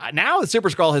 Now the Super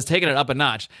Skrull has taken it up a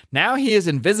notch. Now he is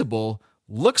invisible.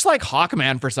 Looks like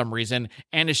Hawkman for some reason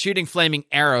and is shooting flaming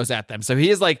arrows at them. So he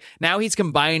is like, now he's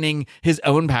combining his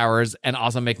own powers and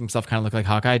also making himself kind of look like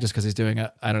Hawkeye just because he's doing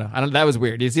I don't know. That was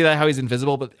weird. Do you see that how he's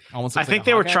invisible, but almost looks I think like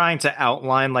they were Hawkeye? trying to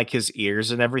outline like his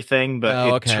ears and everything,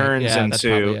 but it turns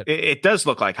into, it does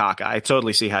look like Hawkeye. I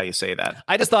totally see how you say that.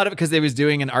 I just thought of it because they was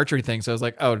doing an archery thing. So I was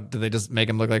like, oh, did they just make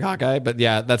him look like Hawkeye? But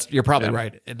yeah, you're probably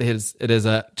right. It is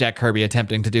Jack Kirby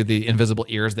attempting to do the invisible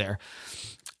ears there.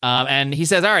 And he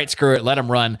says, all right, screw it. Let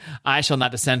them run. I shall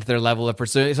not descend to their level of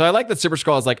pursuit. So I like that Super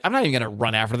Skrull is like, I'm not even going to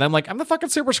run after them. Like, I'm the fucking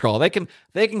Super Skrull.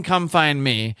 They can come find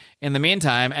me. In the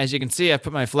meantime, as you can see, I've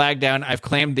put my flag down. I've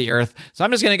claimed the Earth. So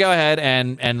I'm just going to go ahead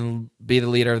and be the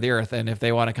leader of the Earth. And if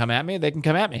they want to come at me, they can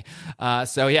come at me.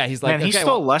 So yeah, he's like, man, he's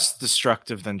still less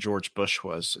destructive than George Bush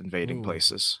was invading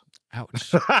places.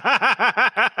 Ouch.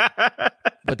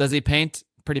 But does he paint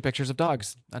pretty pictures of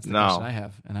dogs? That's the question I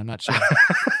have, and I'm not sure.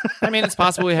 I mean, it's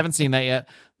possible we haven't seen that yet.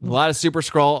 A lot of Super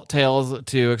Skrull tales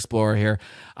to explore here.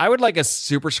 I would like a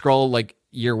Super Skrull like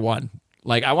year one.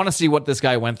 Like, I want to see what this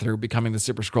guy went through becoming the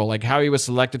Super Skrull, like how he was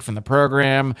selected from the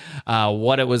program,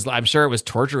 what it was. I'm sure it was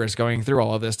torturous going through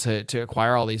all of this to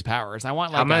acquire all these powers. I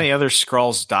want like how many other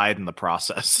Skrulls died in the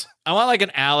process. I want like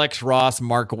an Alex Ross,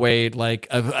 Mark Waid, like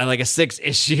a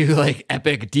 6-issue like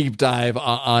epic deep dive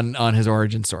on his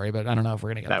origin story. But I don't know if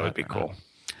we're gonna get that. Would be cool. Not.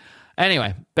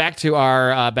 Anyway, back to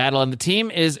our battle, and the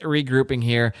team is regrouping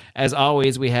here. As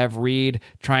always, we have Reed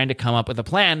trying to come up with a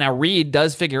plan. Now, Reed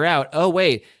does figure out, oh,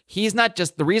 wait, he's not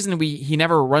just, the reason he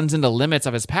never runs into limits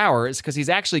of his power is because he's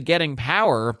actually getting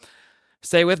power.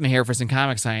 Stay with me here for some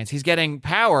comic science. He's getting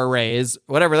power rays,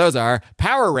 whatever those are.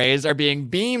 Power rays are being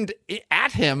beamed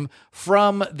at him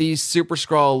from the Super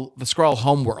Skrull, the Skrull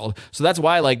homeworld. So that's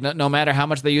why, like, no matter how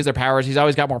much they use their powers, he's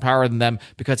always got more power than them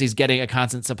because he's getting a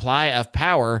constant supply of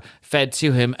power fed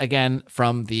to him, again,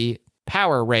 from the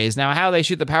power rays. Now, how they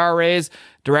shoot the power rays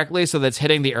directly so that's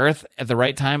hitting the Earth at the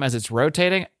right time as it's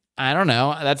rotating, I don't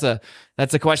know. That's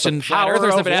a question Flat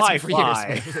Earthers have been asking for years.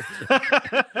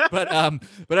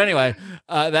 But anyway,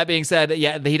 that being said,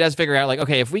 yeah, he does figure out like,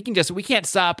 okay, if we can't go to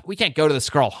the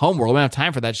Skrull homeworld. We don't have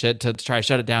time for that shit to try to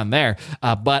shut it down there.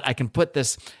 But I can put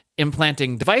this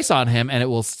implanting device on him and it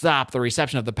will stop the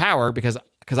reception of the power because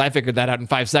I figured that out in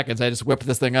 5 seconds. I just whipped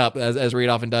this thing up as Reed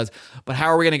often does. But how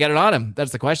are we going to get it on him?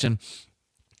 That's the question.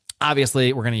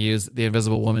 Obviously, we're going to use the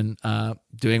Invisible Woman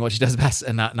doing what she does best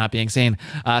and not being seen.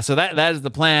 So that is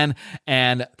the plan.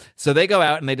 And so they go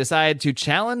out and they decide to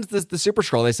challenge the Super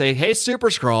Skrull. They say, hey, Super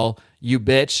Skrull, you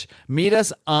bitch, meet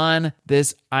us on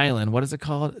this island. What is it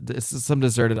called? This is some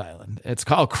deserted island. It's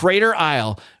called Crater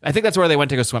Isle. I think that's where they went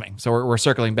to go swimming. So we're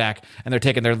circling back, and they're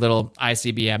taking their little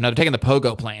ICBM. No, they're taking the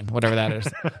Pogo plane, whatever that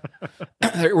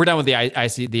is. We're done with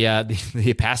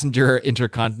the passenger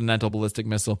intercontinental ballistic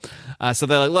missile. So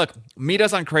they're like, look, meet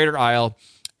us on Crater Isle,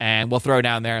 and we'll throw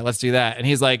down there. Let's do that. And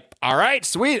he's like, all right,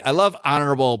 sweet. I love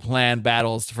honorable planned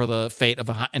battles for the fate of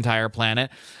an entire planet.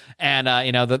 And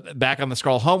back on the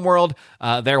Skrull homeworld,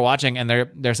 they're watching and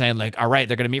they're saying like, all right,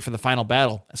 they're going to meet for the final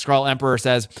battle. Skrull Emperor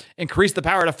says, increase the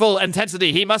power to full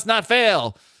intensity. He must not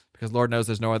fail, because Lord knows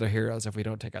there's no other heroes if we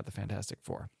don't take out the Fantastic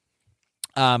Four.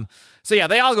 So yeah,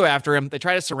 they all go after him. They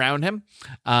try to surround him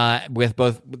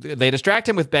they distract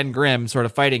him with Ben Grimm sort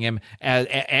of fighting him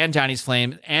and Johnny's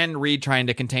Flame and Reed trying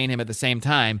to contain him at the same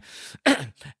time.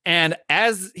 And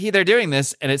as they're doing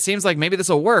this, and it seems like maybe this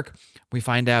will work, we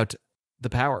find out the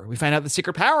power. We find out the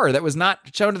secret power that was not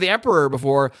shown to the Emperor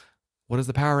before. What is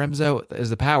the power, Emzo? It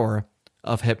is the power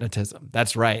of hypnotism.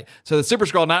 That's right. So the Super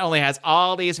Skrull not only has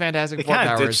all these Fantastic Four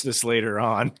powers. They ditched this later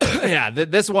on. Yeah,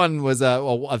 this one was a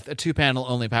 2-panel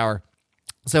only power.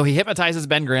 So he hypnotizes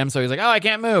Ben Grimm. So he's like, oh, I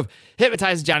can't move.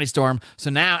 Hypnotizes Johnny Storm.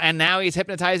 So now he's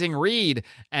hypnotizing Reed.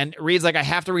 And Reed's like, I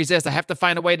have to resist. I have to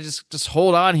find a way to just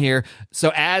hold on here.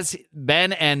 So as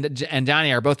Ben and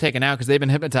Johnny are both taken out because they've been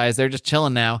hypnotized, they're just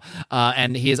chilling now.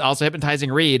 And he is also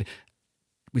hypnotizing Reed.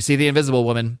 We see the Invisible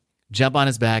Woman jump on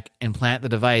his back and plant the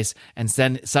device, and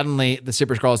suddenly the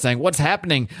Super Skrull is saying, what's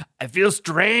happening? I feel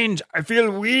strange. I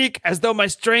feel weak, as though my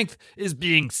strength is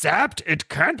being sapped. It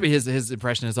can't be. His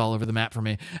impression is all over the map for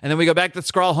me. And then we go back to the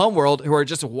Skrull homeworld, who are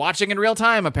just watching in real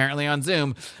time, apparently on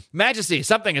Zoom. Majesty,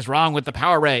 something is wrong with the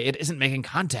power ray. It isn't making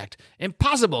contact.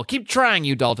 Impossible. Keep trying,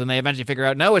 you Dalton. They eventually figure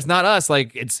out, no, it's not us.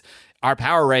 Like, it's our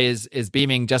power ray is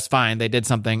beaming just fine. They did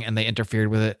something and they interfered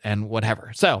with it and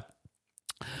whatever. So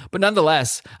But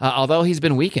nonetheless, although he's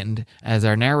been weakened, as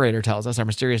our narrator tells us, our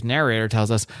mysterious narrator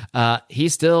tells us, he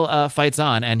still fights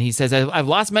on. And he says, I've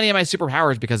lost many of my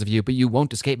superpowers because of you, but you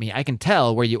won't escape me. I can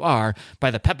tell where you are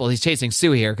by the pebbles. He's chasing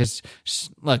Sue here because,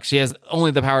 look, she has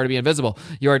only the power to be invisible.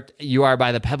 You are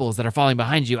by the pebbles that are falling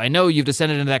behind you. I know you've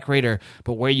descended into that crater,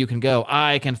 but where you can go,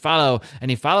 I can follow.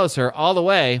 And he follows her all the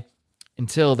way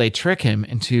until they trick him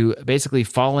into basically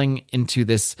falling into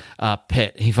this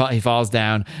pit. He falls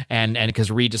down, and because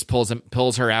Reed just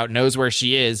pulls her out, knows where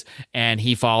she is, and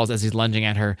he falls as he's lunging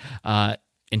at her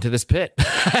into this pit.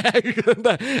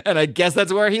 And I guess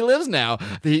that's where he lives now.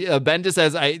 Ben just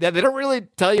says, they don't really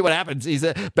tell you what happens.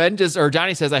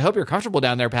 Johnny says, I hope you're comfortable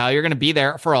down there, pal. You're going to be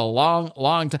there for a long,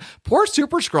 long time. Poor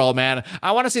Super-Skrull, man.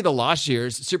 I want to see the Lost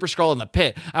Years, Super-Skrull in the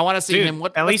pit. I want to see him.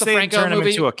 At least they didn't turn him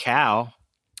into a cow.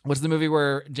 What's the movie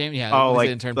where James? Yeah,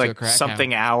 like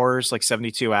something hours, like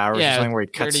 72 hours, or something where he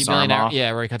cuts his arm off.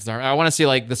 Yeah, where he cuts his arm. I want to see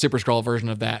like the Super-Skrull version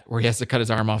of that, where he has to cut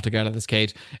his arm off to get out of this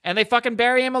cage, and they fucking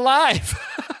bury him alive.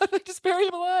 They just bury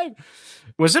him alive.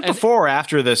 Was it before or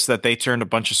after this that they turned a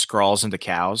bunch of Skrulls into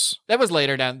cows? That was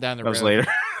later down the road. That was later.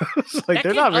 Like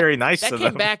they're not very nice to them.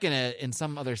 That came back in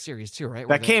some other series too, right?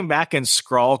 That came back in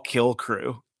Skrull Kill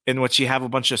Crew, in which you have a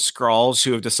bunch of Skrulls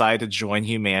who have decided to join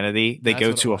humanity. They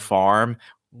go to a farm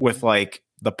with like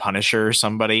the Punisher or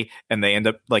somebody, and they end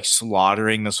up like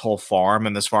slaughtering this whole farm,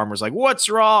 and this farmer's like, what's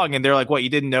wrong? And they're like, what, you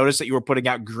didn't notice that you were putting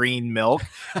out green milk?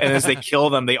 And as they kill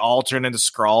them, they all turn into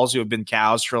Skrulls who have been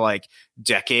cows for like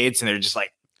decades, and they're just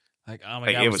like oh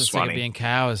my god, it was funny being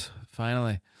cows.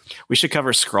 Finally, we should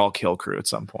cover Skrull Kill Crew at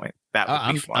some point. That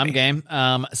would be funny. I'm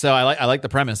game. So I like the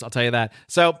premise, I'll tell you that.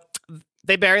 So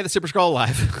they bury the Super-Skrull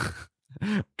alive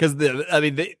because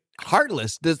they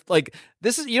heartless. This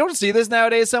is, you don't see this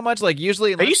nowadays so much. Like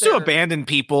usually they used to abandon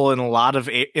people in a lot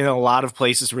of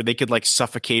places where they could like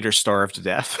suffocate or starve to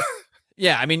death.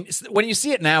 Yeah, I mean, when you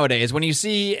see it nowadays, when you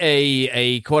see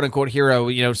a quote unquote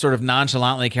hero, sort of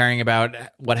nonchalantly caring about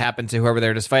what happened to whoever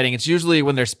they're just fighting, it's usually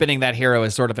when they're spinning that hero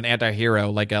as sort of an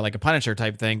anti-hero, like a Punisher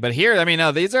type thing. But here, I mean,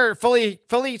 no, these are fully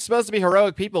supposed to be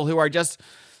heroic people who are just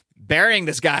burying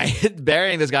this guy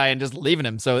and just leaving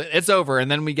him. So it's over, and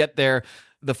then we get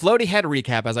the floaty head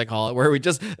recap, as I call it, where we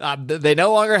just they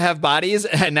no longer have bodies,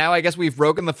 and now I guess we've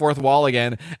broken the fourth wall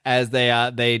again as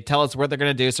they tell us what they're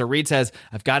going to do. So Reed says,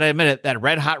 "I've got to admit it, that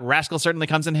red hot rascal certainly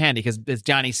comes in handy because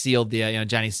Johnny sealed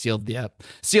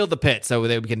the pit so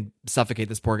that we can suffocate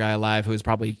this poor guy alive who was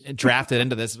probably drafted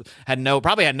into this,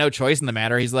 probably had no choice in the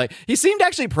matter." He seemed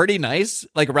actually pretty nice,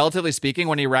 like relatively speaking,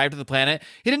 when he arrived at the planet.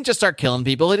 He didn't just start killing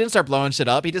people. He didn't start blowing shit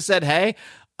up. He just said, "Hey,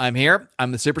 I'm here.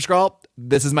 I'm the Super-Skrull.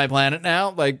 This is my planet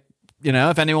now. Like,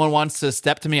 if anyone wants to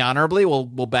step to me honorably, we'll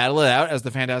battle it out as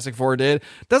the Fantastic Four did."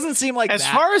 Doesn't seem like as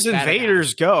far as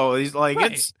invaders go, he's like,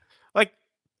 right.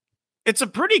 It's a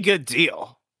pretty good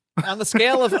deal. On the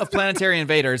scale of planetary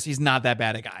invaders, he's not that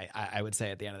bad a guy, I would say,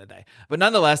 at the end of the day. But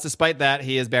nonetheless, despite that,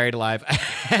 he is buried alive.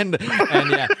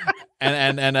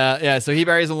 So he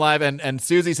buries him alive, and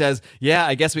Susie says, "Yeah,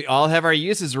 I guess we all have our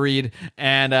uses, Reed,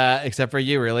 and except for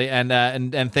you, really."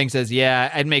 And Thing says, "Yeah,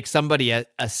 I'd make somebody a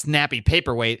snappy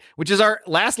paperweight," which is our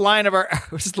last line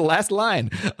which is the last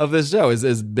line of this show.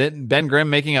 Is Ben Grimm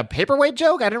making a paperweight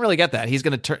joke? I didn't really get that. He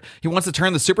wants to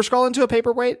turn the Super-Skrull into a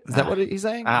paperweight. Is that what he's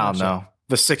saying? I don't know.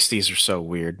 The 60s are so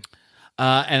weird.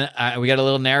 And we got a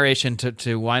little narration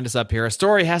to wind us up here. A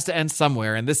story has to end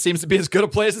somewhere, and this seems to be as good a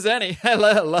place as any. I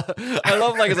love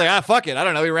it's like, fuck it. I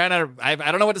don't know. We ran out of, I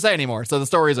don't know what to say anymore, so the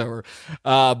story's over.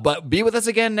 But be with us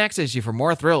again next issue for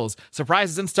more thrills,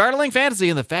 surprises, and startling fantasy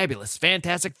in the fabulous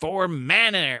Fantastic Four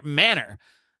manner.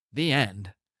 The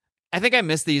end. I think I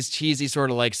miss these cheesy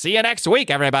sort of like, see you next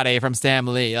week, everybody, from Stan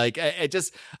Lee. Like,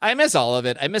 I miss all of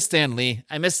it. I miss Stan Lee.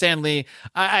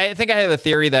 I think I have a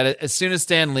theory that as soon as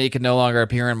Stan Lee could no longer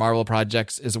appear in Marvel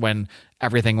projects is when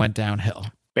everything went downhill.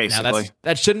 Basically. Now,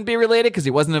 that shouldn't be related because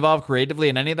he wasn't involved creatively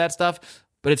in any of that stuff,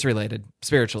 but it's related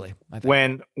spiritually, I think.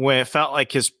 When it felt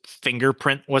like his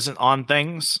fingerprint wasn't on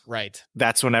things, right?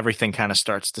 That's when everything kind of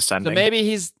starts descending. So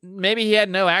maybe he had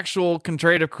no actual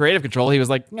creative control. He was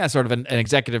like, sort of an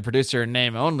executive producer in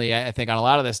name only, I think, on a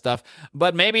lot of this stuff.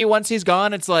 But maybe once he's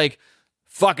gone, it's like,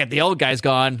 fuck it, the old guy's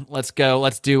gone. Let's go.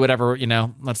 Let's do whatever,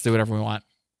 let's do whatever we want.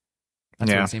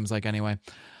 That's what it seems like anyway.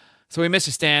 So we miss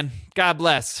you, Stan. God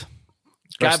bless.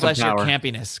 God bless your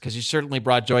campiness, because you certainly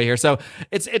brought joy here. So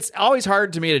it's always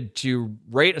hard to me to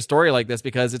rate a story like this,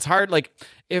 because it's hard. Like,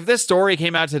 if this story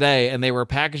came out today and they were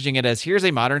packaging it as, here's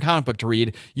a modern comic book to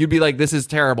read, you'd be like, this is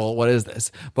terrible. What is this?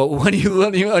 But when you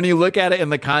look at it in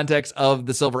the context of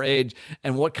the Silver Age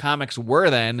and what comics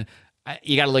were then,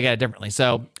 you got to look at it differently.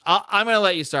 So I'm going to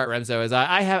let you start, Remso, as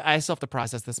I still have to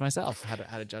process this myself,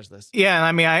 how to judge this. Yeah, and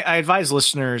I mean, I advise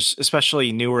listeners,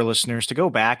 especially newer listeners, to go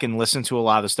back and listen to a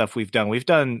lot of the stuff we've done. We've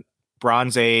done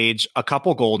Bronze Age, a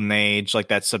couple Golden Age, like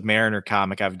that Submariner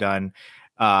comic I've done,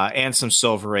 and some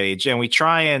Silver Age, and we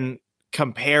try and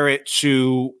compare it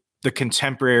to the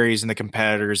contemporaries and the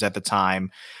competitors at the time,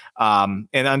 and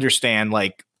understand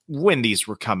like when these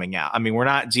were coming out. I mean, we're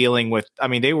not dealing with, I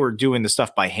mean, they were doing the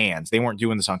stuff by hands. They weren't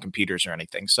doing this on computers or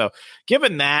anything. So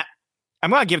given that, I'm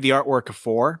going to give the artwork a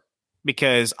 4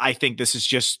 because I think this is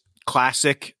just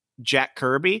classic Jack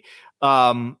Kirby.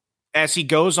 As he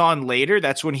goes on later,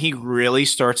 that's when he really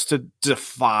starts to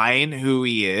define who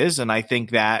he is. And I think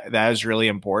that is really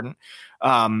important.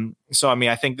 So, I mean,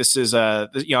 I think this is I'm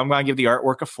going to give the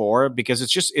artwork a 4 because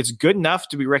it's good enough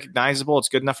to be recognizable. It's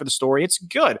good enough for the story. It's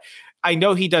good. I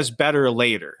know he does better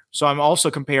later. So I'm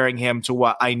also comparing him to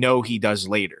what I know he does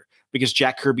later because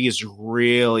Jack Kirby is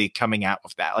really coming out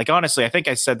with that. Like, honestly, I think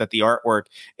I said that the artwork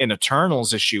in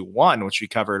Eternals issue 1, which we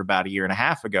covered about a year and a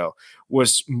half ago,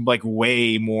 was like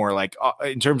way more like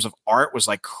in terms of art was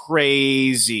like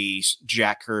crazy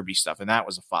Jack Kirby stuff. And that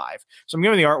was a 5. So I'm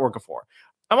giving the artwork a 4.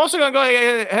 I'm also going to go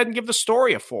ahead and give the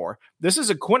story a 4. This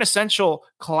is a quintessential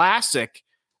classic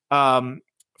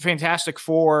Fantastic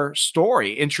Four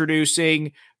story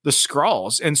introducing the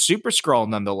Skrulls and Super-Skrull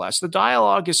nonetheless. The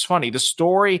dialogue is funny. The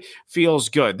story feels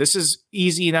good. This is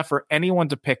easy enough for anyone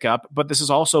to pick up, but this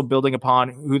is also building upon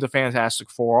who the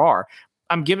Fantastic Four are.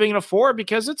 I'm giving it a 4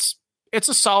 because it's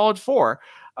a solid 4.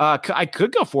 I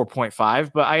could go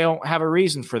 4.5, but I don't have a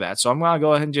reason for that. So I'm going to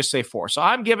go ahead and just say 4. So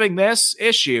I'm giving this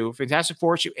issue, Fantastic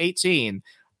Four issue 18,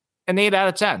 an 8 out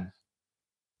of 10.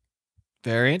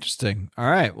 Very interesting. All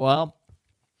right. Well,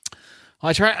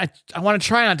 I want to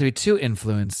try not to be too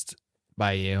influenced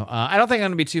by you. I don't think I'm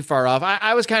going to be too far off.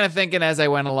 I was kind of thinking as I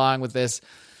went along with this.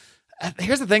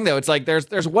 Here's the thing, though. It's like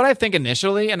there's what I think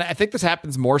initially, and I think this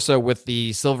happens more so with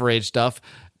the Silver Age stuff.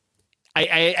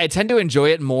 I tend to enjoy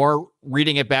it more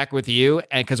reading it back with you,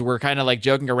 and because we're kind of like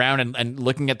joking around and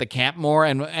looking at the camp more,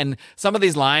 and some of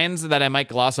these lines that I might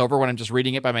gloss over when I'm just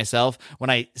reading it by myself, when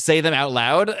I say them out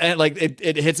loud, and like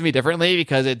it hits me differently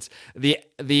because it's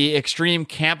the extreme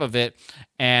camp of it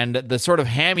and the sort of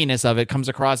hamminess of it comes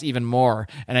across even more,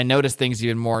 and I notice things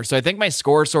even more. So I think my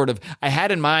score I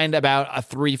had in mind about a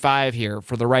 3.5 here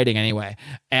for the writing anyway,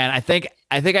 and I think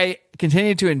I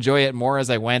continued to enjoy it more as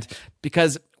I went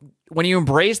because when you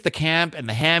embrace the camp and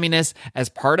the hamminess as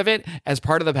part of it, as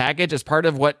part of the package, as part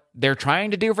of what they're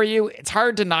trying to do for you, it's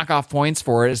hard to knock off points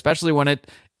for it, especially when it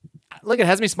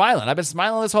has me smiling. I've been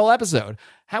smiling this whole episode.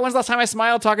 When's the last time I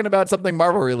smiled talking about something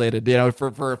Marvel related,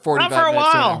 for 45 minutes? Not for a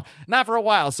while. Not for a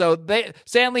while. So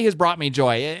Stan Lee has brought me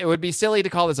joy. It would be silly to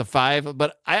call this a 5,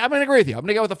 but I'm going to agree with you. I'm going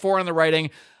to go with a 4 on the writing.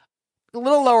 A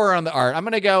little lower on the art. I'm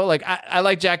going to go I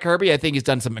like Jack Kirby. I think he's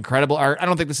done some incredible art. I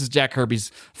don't think this is Jack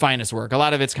Kirby's finest work. A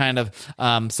lot of it's kind of,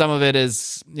 some of it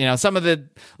is, some of the,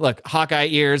 Hawkeye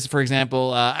ears, for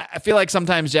example. I feel like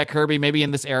sometimes Jack Kirby, maybe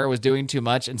in this era, was doing too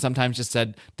much and sometimes just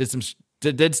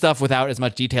did stuff without as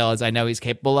much detail as I know he's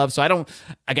capable of. So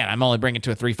I'm only bringing it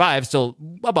to a 3.5, still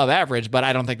above average, but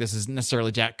I don't think this is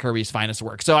necessarily Jack Kirby's finest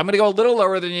work. So I'm going to go a little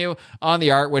lower than you on the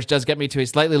art, which does get me to a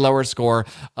slightly lower score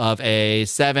of a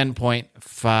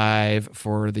 7.5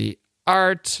 for the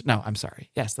art. No, I'm sorry.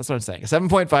 Yes, that's what I'm saying. A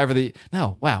 7.5 for the,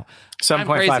 no, wow.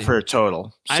 7.5 for a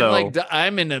total. So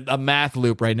I'm in a math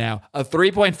loop right now. A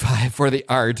 3.5 for the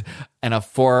art and a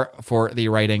 4 for the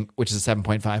writing, which is a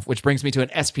 7.5, which brings me to an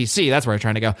SPC. That's where I'm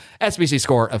trying to go. SPC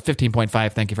score of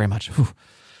 15.5. Thank you very much.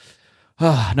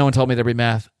 No one told me there'd be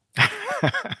math.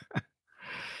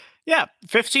 Yeah,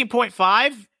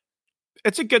 15.5.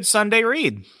 It's a good Sunday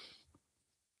read.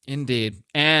 Indeed.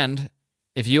 And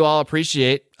if you all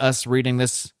appreciate us reading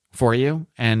this for you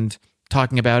and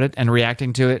talking about it and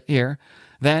reacting to it here,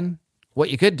 then what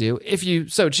you could do, if you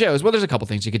so chose, well, there's a couple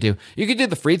things you could do. You could do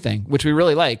the free thing, which we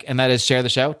really like, and that is share the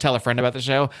show, tell a friend about the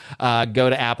show, go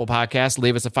to Apple Podcasts,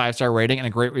 leave us a 5-star rating and a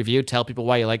great review, tell people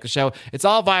why you like the show. It's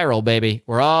all viral, baby.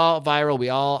 We're all viral. We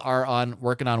all are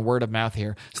working on word of mouth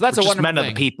here. So that's a wonderful thing. Of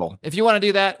the people. If you want to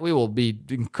do that, we will be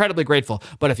incredibly grateful.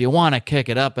 But if you want to kick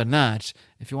it up a notch,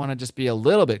 if you want to just be a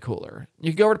little bit cooler,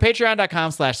 you can go over to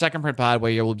patreon.com/secondprintpod,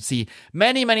 where you will see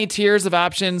many, many tiers of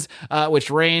options, which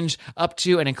range up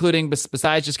to and including,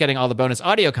 besides just getting all the bonus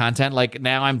audio content, like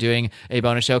now I'm doing a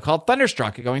bonus show called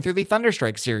Thunderstruck, going through the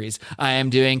Thunderstrike series. I am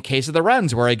doing Case of the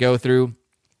Runs, where I go through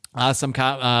some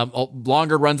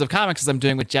longer runs of comics, as I'm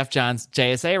doing with Jeff John's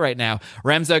JSA right now.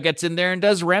 Remso gets in there and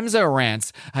does Remso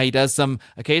rants. He does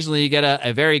occasionally you get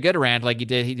a very good rant like he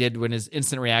did when his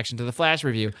instant reaction to the Flash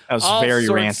review. That was very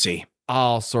rancy.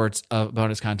 all sorts of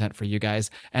bonus content for you guys.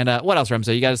 And what else,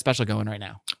 Remso? You got a special going right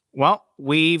now? Well,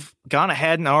 we've gone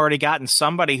ahead and already gotten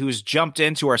somebody who's jumped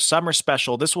into our summer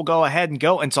special. This will go ahead and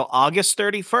go until August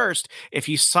 31st. If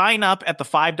you sign up at the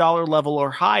 $5 level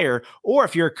or higher, or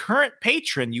if you're a current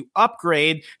patron, you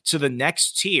upgrade to the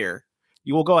next tier,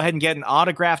 you will go ahead and get an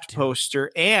autographed poster,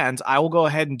 and I will go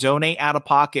ahead and donate out of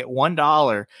pocket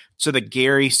 $1 to the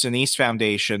Gary Sinise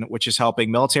Foundation, which is helping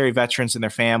military veterans and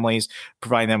their families,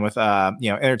 providing them with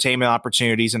entertainment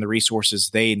opportunities and the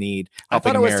resources they need. I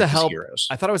thought it was to help heroes.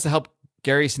 I thought it was to help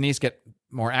Gary Sinise get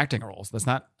more acting roles. That's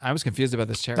not. I was confused about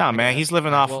this charity. No, man, he's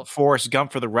living off Forrest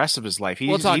Gump for the rest of his life. He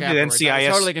did NCIS. I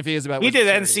was totally confused about. He did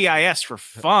NCIS for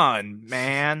fun,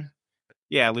 man.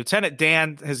 Yeah, Lieutenant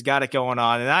Dan has got it going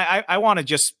on. And I want to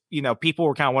just, people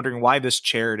were kind of wondering why this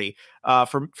charity.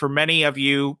 For many of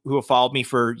you who have followed me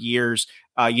for years,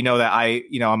 you know that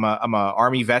I'm a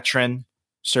Army veteran,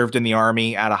 served in the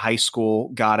Army out of high school,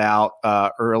 got out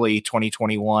early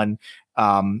 2021.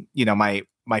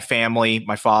 My family,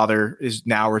 my father is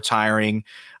now retiring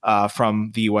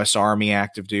from the U.S. Army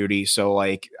active duty. So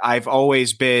I've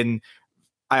always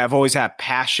had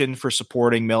passion for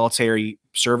supporting military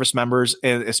service members,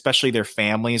 and especially their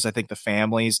families. I think the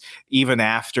families, even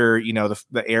after,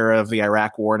 the era of the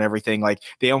Iraq war and everything,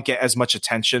 they don't get as much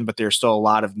attention, but there's still a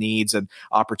lot of needs and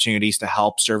opportunities to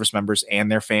help service members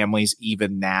and their families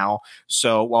even now.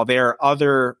 So while there are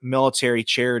other military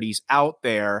charities out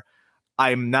there,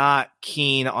 I'm not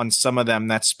keen on some of them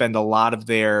that spend a lot of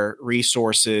their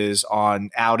resources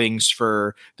on outings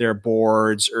for their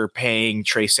boards or paying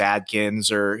Trace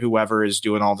Adkins or whoever is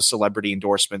doing all the celebrity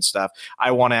endorsement stuff. I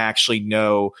want to actually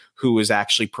know who is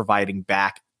actually providing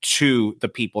back to the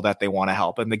people that they want to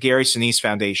help. And the Gary Sinise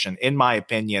Foundation, in my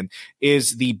opinion,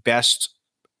 is the best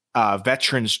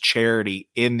veterans charity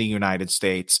in the United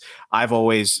States. I've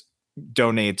always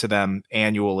donated to them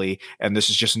annually, and this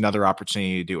is just another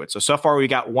opportunity to do it. So far we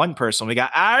got one person. We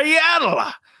got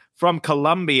Ariel from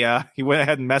Colombia. He went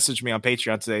ahead and messaged me on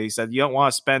Patreon today. He said, you don't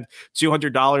want to spend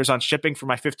 $200 on shipping for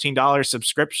my $15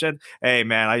 subscription? Hey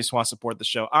man, I just want to support the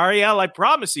show. Ariel, I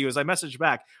promise you, as I message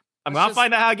back, I'm going to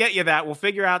find out how to get you that. We'll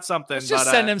figure out something. Let's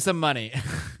just send him some money.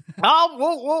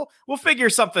 We'll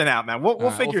figure something out, man. We'll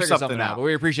figure something out. But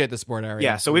we appreciate the support, Ariel.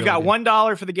 Yeah, so we've got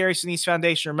 $1 for the Gary Sinise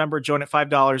Foundation. Remember, join at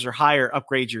 $5 or higher,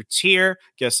 upgrade your tier,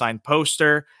 get a signed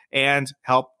poster, and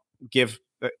help give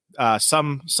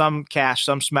some cash,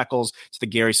 some schmeckles to the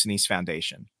Gary Sinise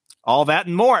Foundation. All that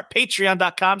and more at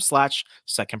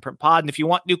patreon.com/secondprintpod. And if you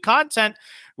want new content,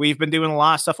 we've been doing a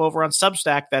lot of stuff over on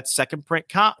Substack. That's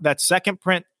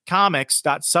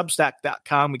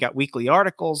secondprintcomics.substack.com. We got weekly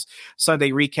articles, Sunday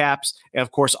recaps, and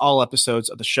of course, all episodes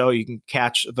of the show. You can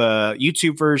catch the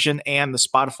YouTube version and the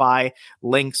Spotify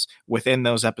links within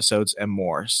those episodes and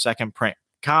more.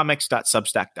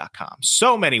 Secondprintcomics.substack.com.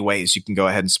 So many ways you can go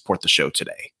ahead and support the show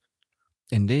today.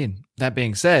 Indeed. That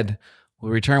being said,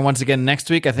 we'll return once again next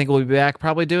week. I think we'll be back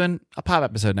probably doing a pop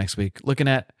episode next week, looking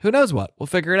at who knows what. We'll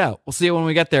figure it out. We'll see it when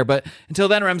we get there. But until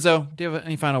then, Remso, do you have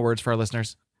any final words for our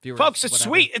listeners? Viewers, folks, it's whatever.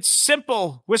 sweet. It's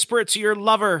simple. Whisper it to your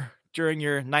lover during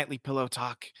your nightly pillow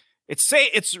talk. It's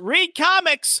read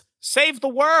comics, save the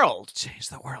world. Change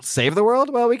the world. Save the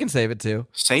world? Well, we can save it too.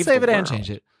 Save it and change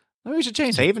it. Maybe we should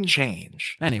change it. Save and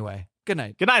change. Anyway, good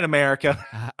night. Good night, America.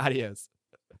 Adios.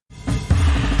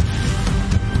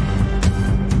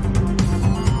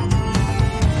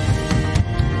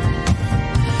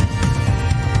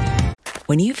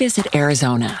 When you visit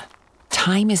Arizona,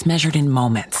 time is measured in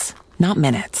moments, not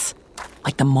minutes.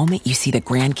 Like the moment you see the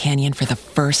Grand Canyon for the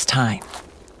first time.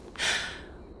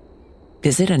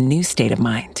 Visit a new state of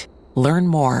mind. Learn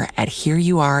more at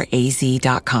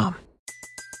hereyouareaz.com.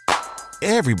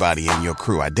 Everybody in your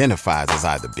crew identifies as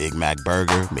either Big Mac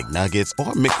Burger, McNuggets,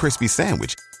 or McCrispy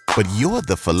Sandwich. But you're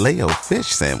the Filet-O-Fish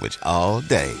Sandwich all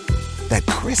day. That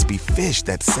crispy fish,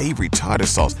 that savory tartar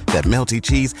sauce, that melty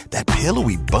cheese, that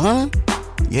pillowy bun.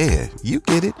 Yeah, you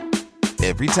get it.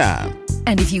 Every time.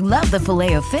 And if you love the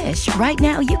Filet-O-Fish, right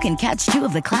now you can catch two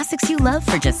of the classics you love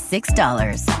for just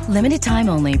 $6. Limited time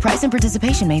only. Price and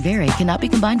participation may vary. Cannot be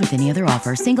combined with any other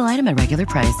offer. Single item at regular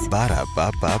price.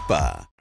 Ba-da-ba-ba-ba.